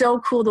was just so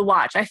cool to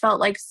watch. I felt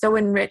like so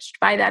enriched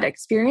by that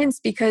experience,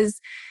 because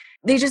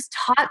they just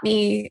taught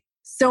me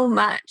so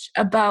much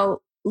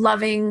about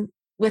loving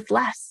with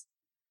less.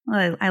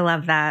 Well, I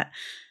love that.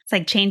 It's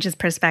like changes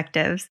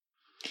perspectives.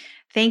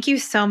 Thank you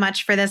so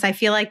much for this. I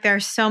feel like there are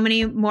so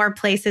many more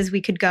places we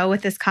could go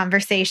with this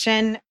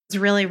conversation. It's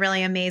really,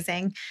 really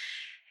amazing.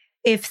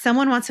 If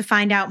someone wants to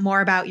find out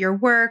more about your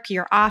work,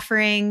 your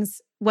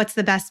offerings, what's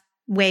the best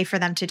way for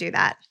them to do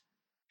that?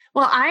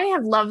 Well, I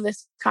have loved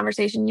this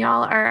conversation.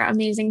 Y'all are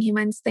amazing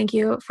humans. Thank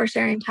you for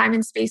sharing time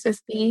and space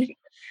with me.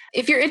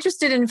 If you're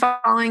interested in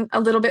following a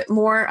little bit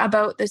more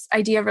about this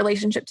idea of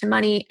relationship to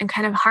money and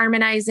kind of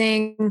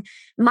harmonizing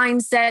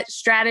mindset,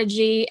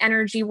 strategy,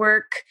 energy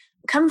work,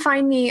 come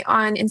find me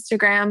on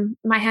Instagram.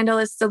 My handle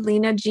is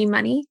Selina G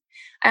Money.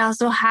 I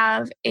also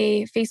have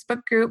a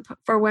Facebook group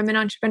for women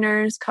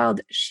entrepreneurs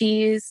called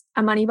She's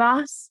a Money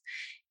Boss.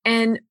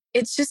 And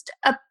it's just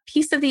a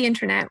piece of the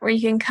internet where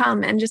you can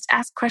come and just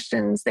ask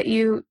questions that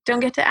you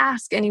don't get to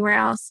ask anywhere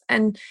else.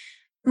 And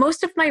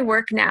most of my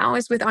work now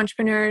is with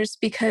entrepreneurs,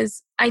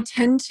 because I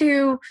tend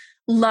to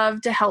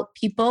love to help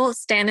people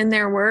stand in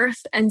their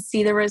worth and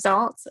see the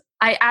results.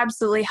 I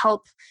absolutely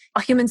help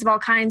humans of all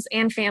kinds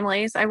and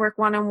families. I work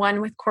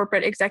one-on-one with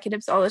corporate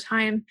executives all the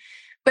time.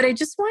 But I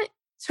just want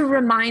to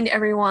remind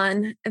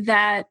everyone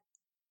that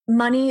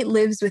money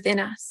lives within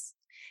us.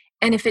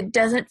 And if it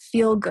doesn't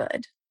feel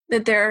good,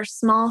 that there are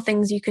small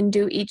things you can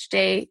do each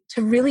day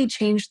to really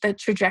change the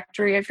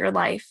trajectory of your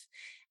life.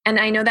 And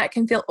I know that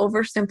can feel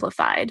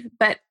oversimplified,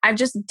 but I've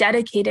just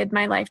dedicated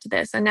my life to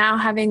this. And now,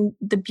 having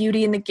the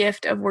beauty and the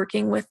gift of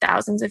working with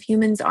thousands of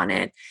humans on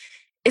it,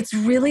 it's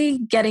really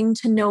getting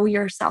to know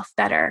yourself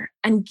better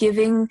and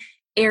giving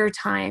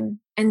airtime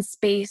and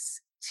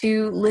space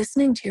to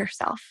listening to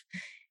yourself.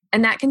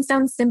 And that can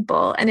sound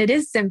simple, and it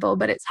is simple,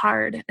 but it's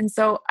hard. And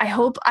so I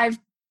hope I've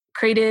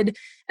created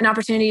an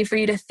opportunity for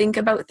you to think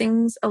about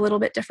things a little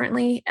bit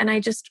differently. And I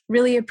just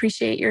really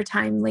appreciate your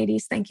time,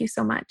 ladies. Thank you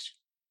so much.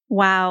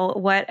 Wow,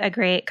 what a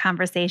great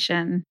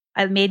conversation.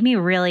 It made me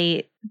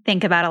really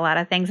think about a lot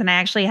of things. And I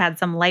actually had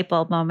some light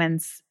bulb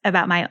moments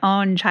about my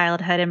own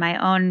childhood and my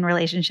own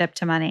relationship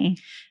to money.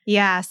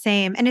 Yeah,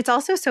 same. And it's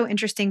also so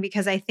interesting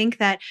because I think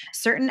that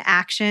certain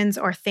actions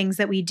or things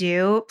that we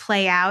do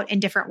play out in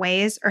different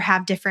ways or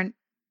have different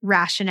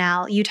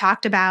rationale. You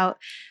talked about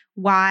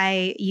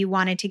why you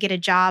wanted to get a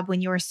job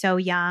when you were so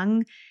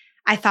young.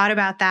 I thought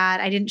about that.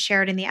 I didn't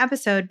share it in the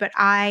episode, but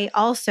I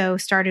also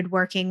started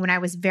working when I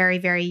was very,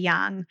 very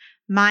young.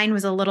 Mine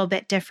was a little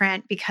bit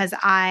different because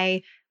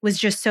I was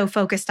just so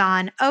focused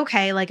on,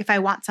 okay, like if I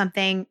want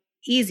something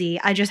easy,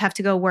 I just have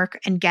to go work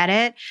and get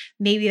it.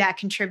 Maybe that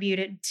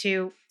contributed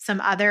to some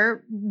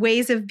other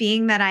ways of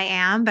being that I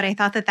am, but I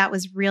thought that that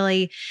was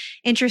really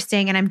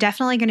interesting. And I'm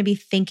definitely going to be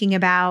thinking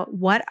about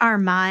what are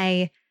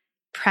my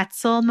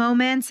pretzel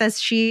moments,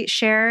 as she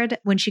shared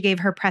when she gave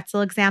her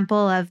pretzel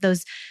example of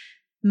those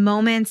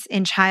moments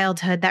in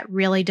childhood that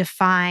really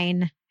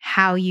define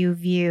how you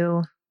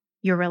view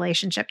your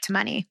relationship to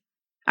money.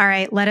 All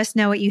right, let us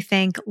know what you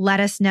think. Let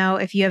us know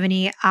if you have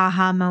any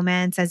aha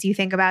moments as you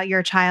think about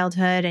your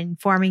childhood and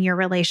forming your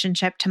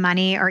relationship to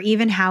money, or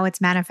even how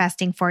it's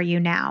manifesting for you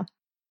now.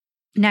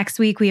 Next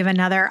week, we have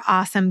another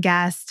awesome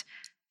guest,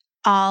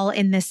 all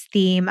in this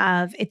theme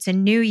of it's a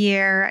new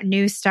year, a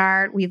new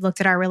start. We've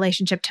looked at our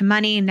relationship to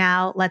money.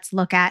 Now let's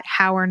look at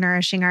how we're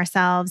nourishing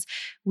ourselves.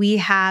 We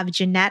have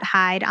Jeanette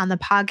Hyde on the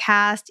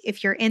podcast.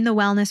 If you're in the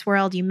wellness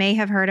world, you may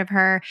have heard of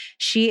her.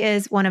 She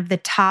is one of the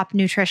top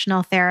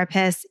nutritional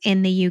therapists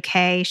in the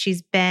UK.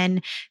 She's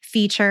been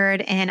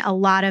featured in a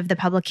lot of the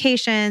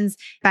publications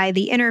by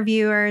the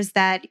interviewers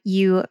that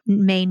you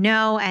may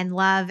know and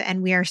love.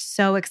 And we are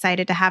so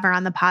excited to have her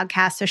on the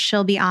podcast. So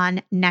she'll be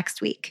on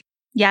next week.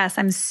 Yes,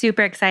 I'm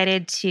super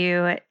excited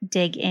to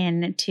dig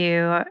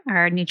into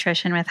our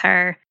nutrition with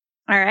her.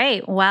 All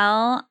right.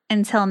 Well,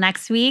 until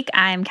next week,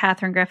 I'm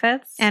Catherine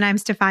Griffiths. And I'm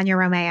Stefania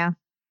Romeo.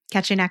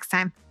 Catch you next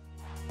time.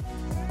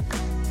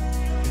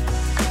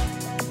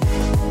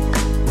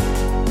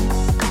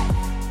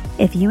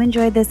 If you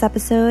enjoyed this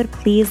episode,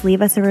 please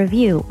leave us a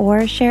review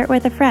or share it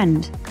with a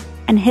friend.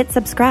 And hit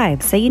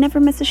subscribe so you never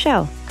miss a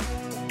show.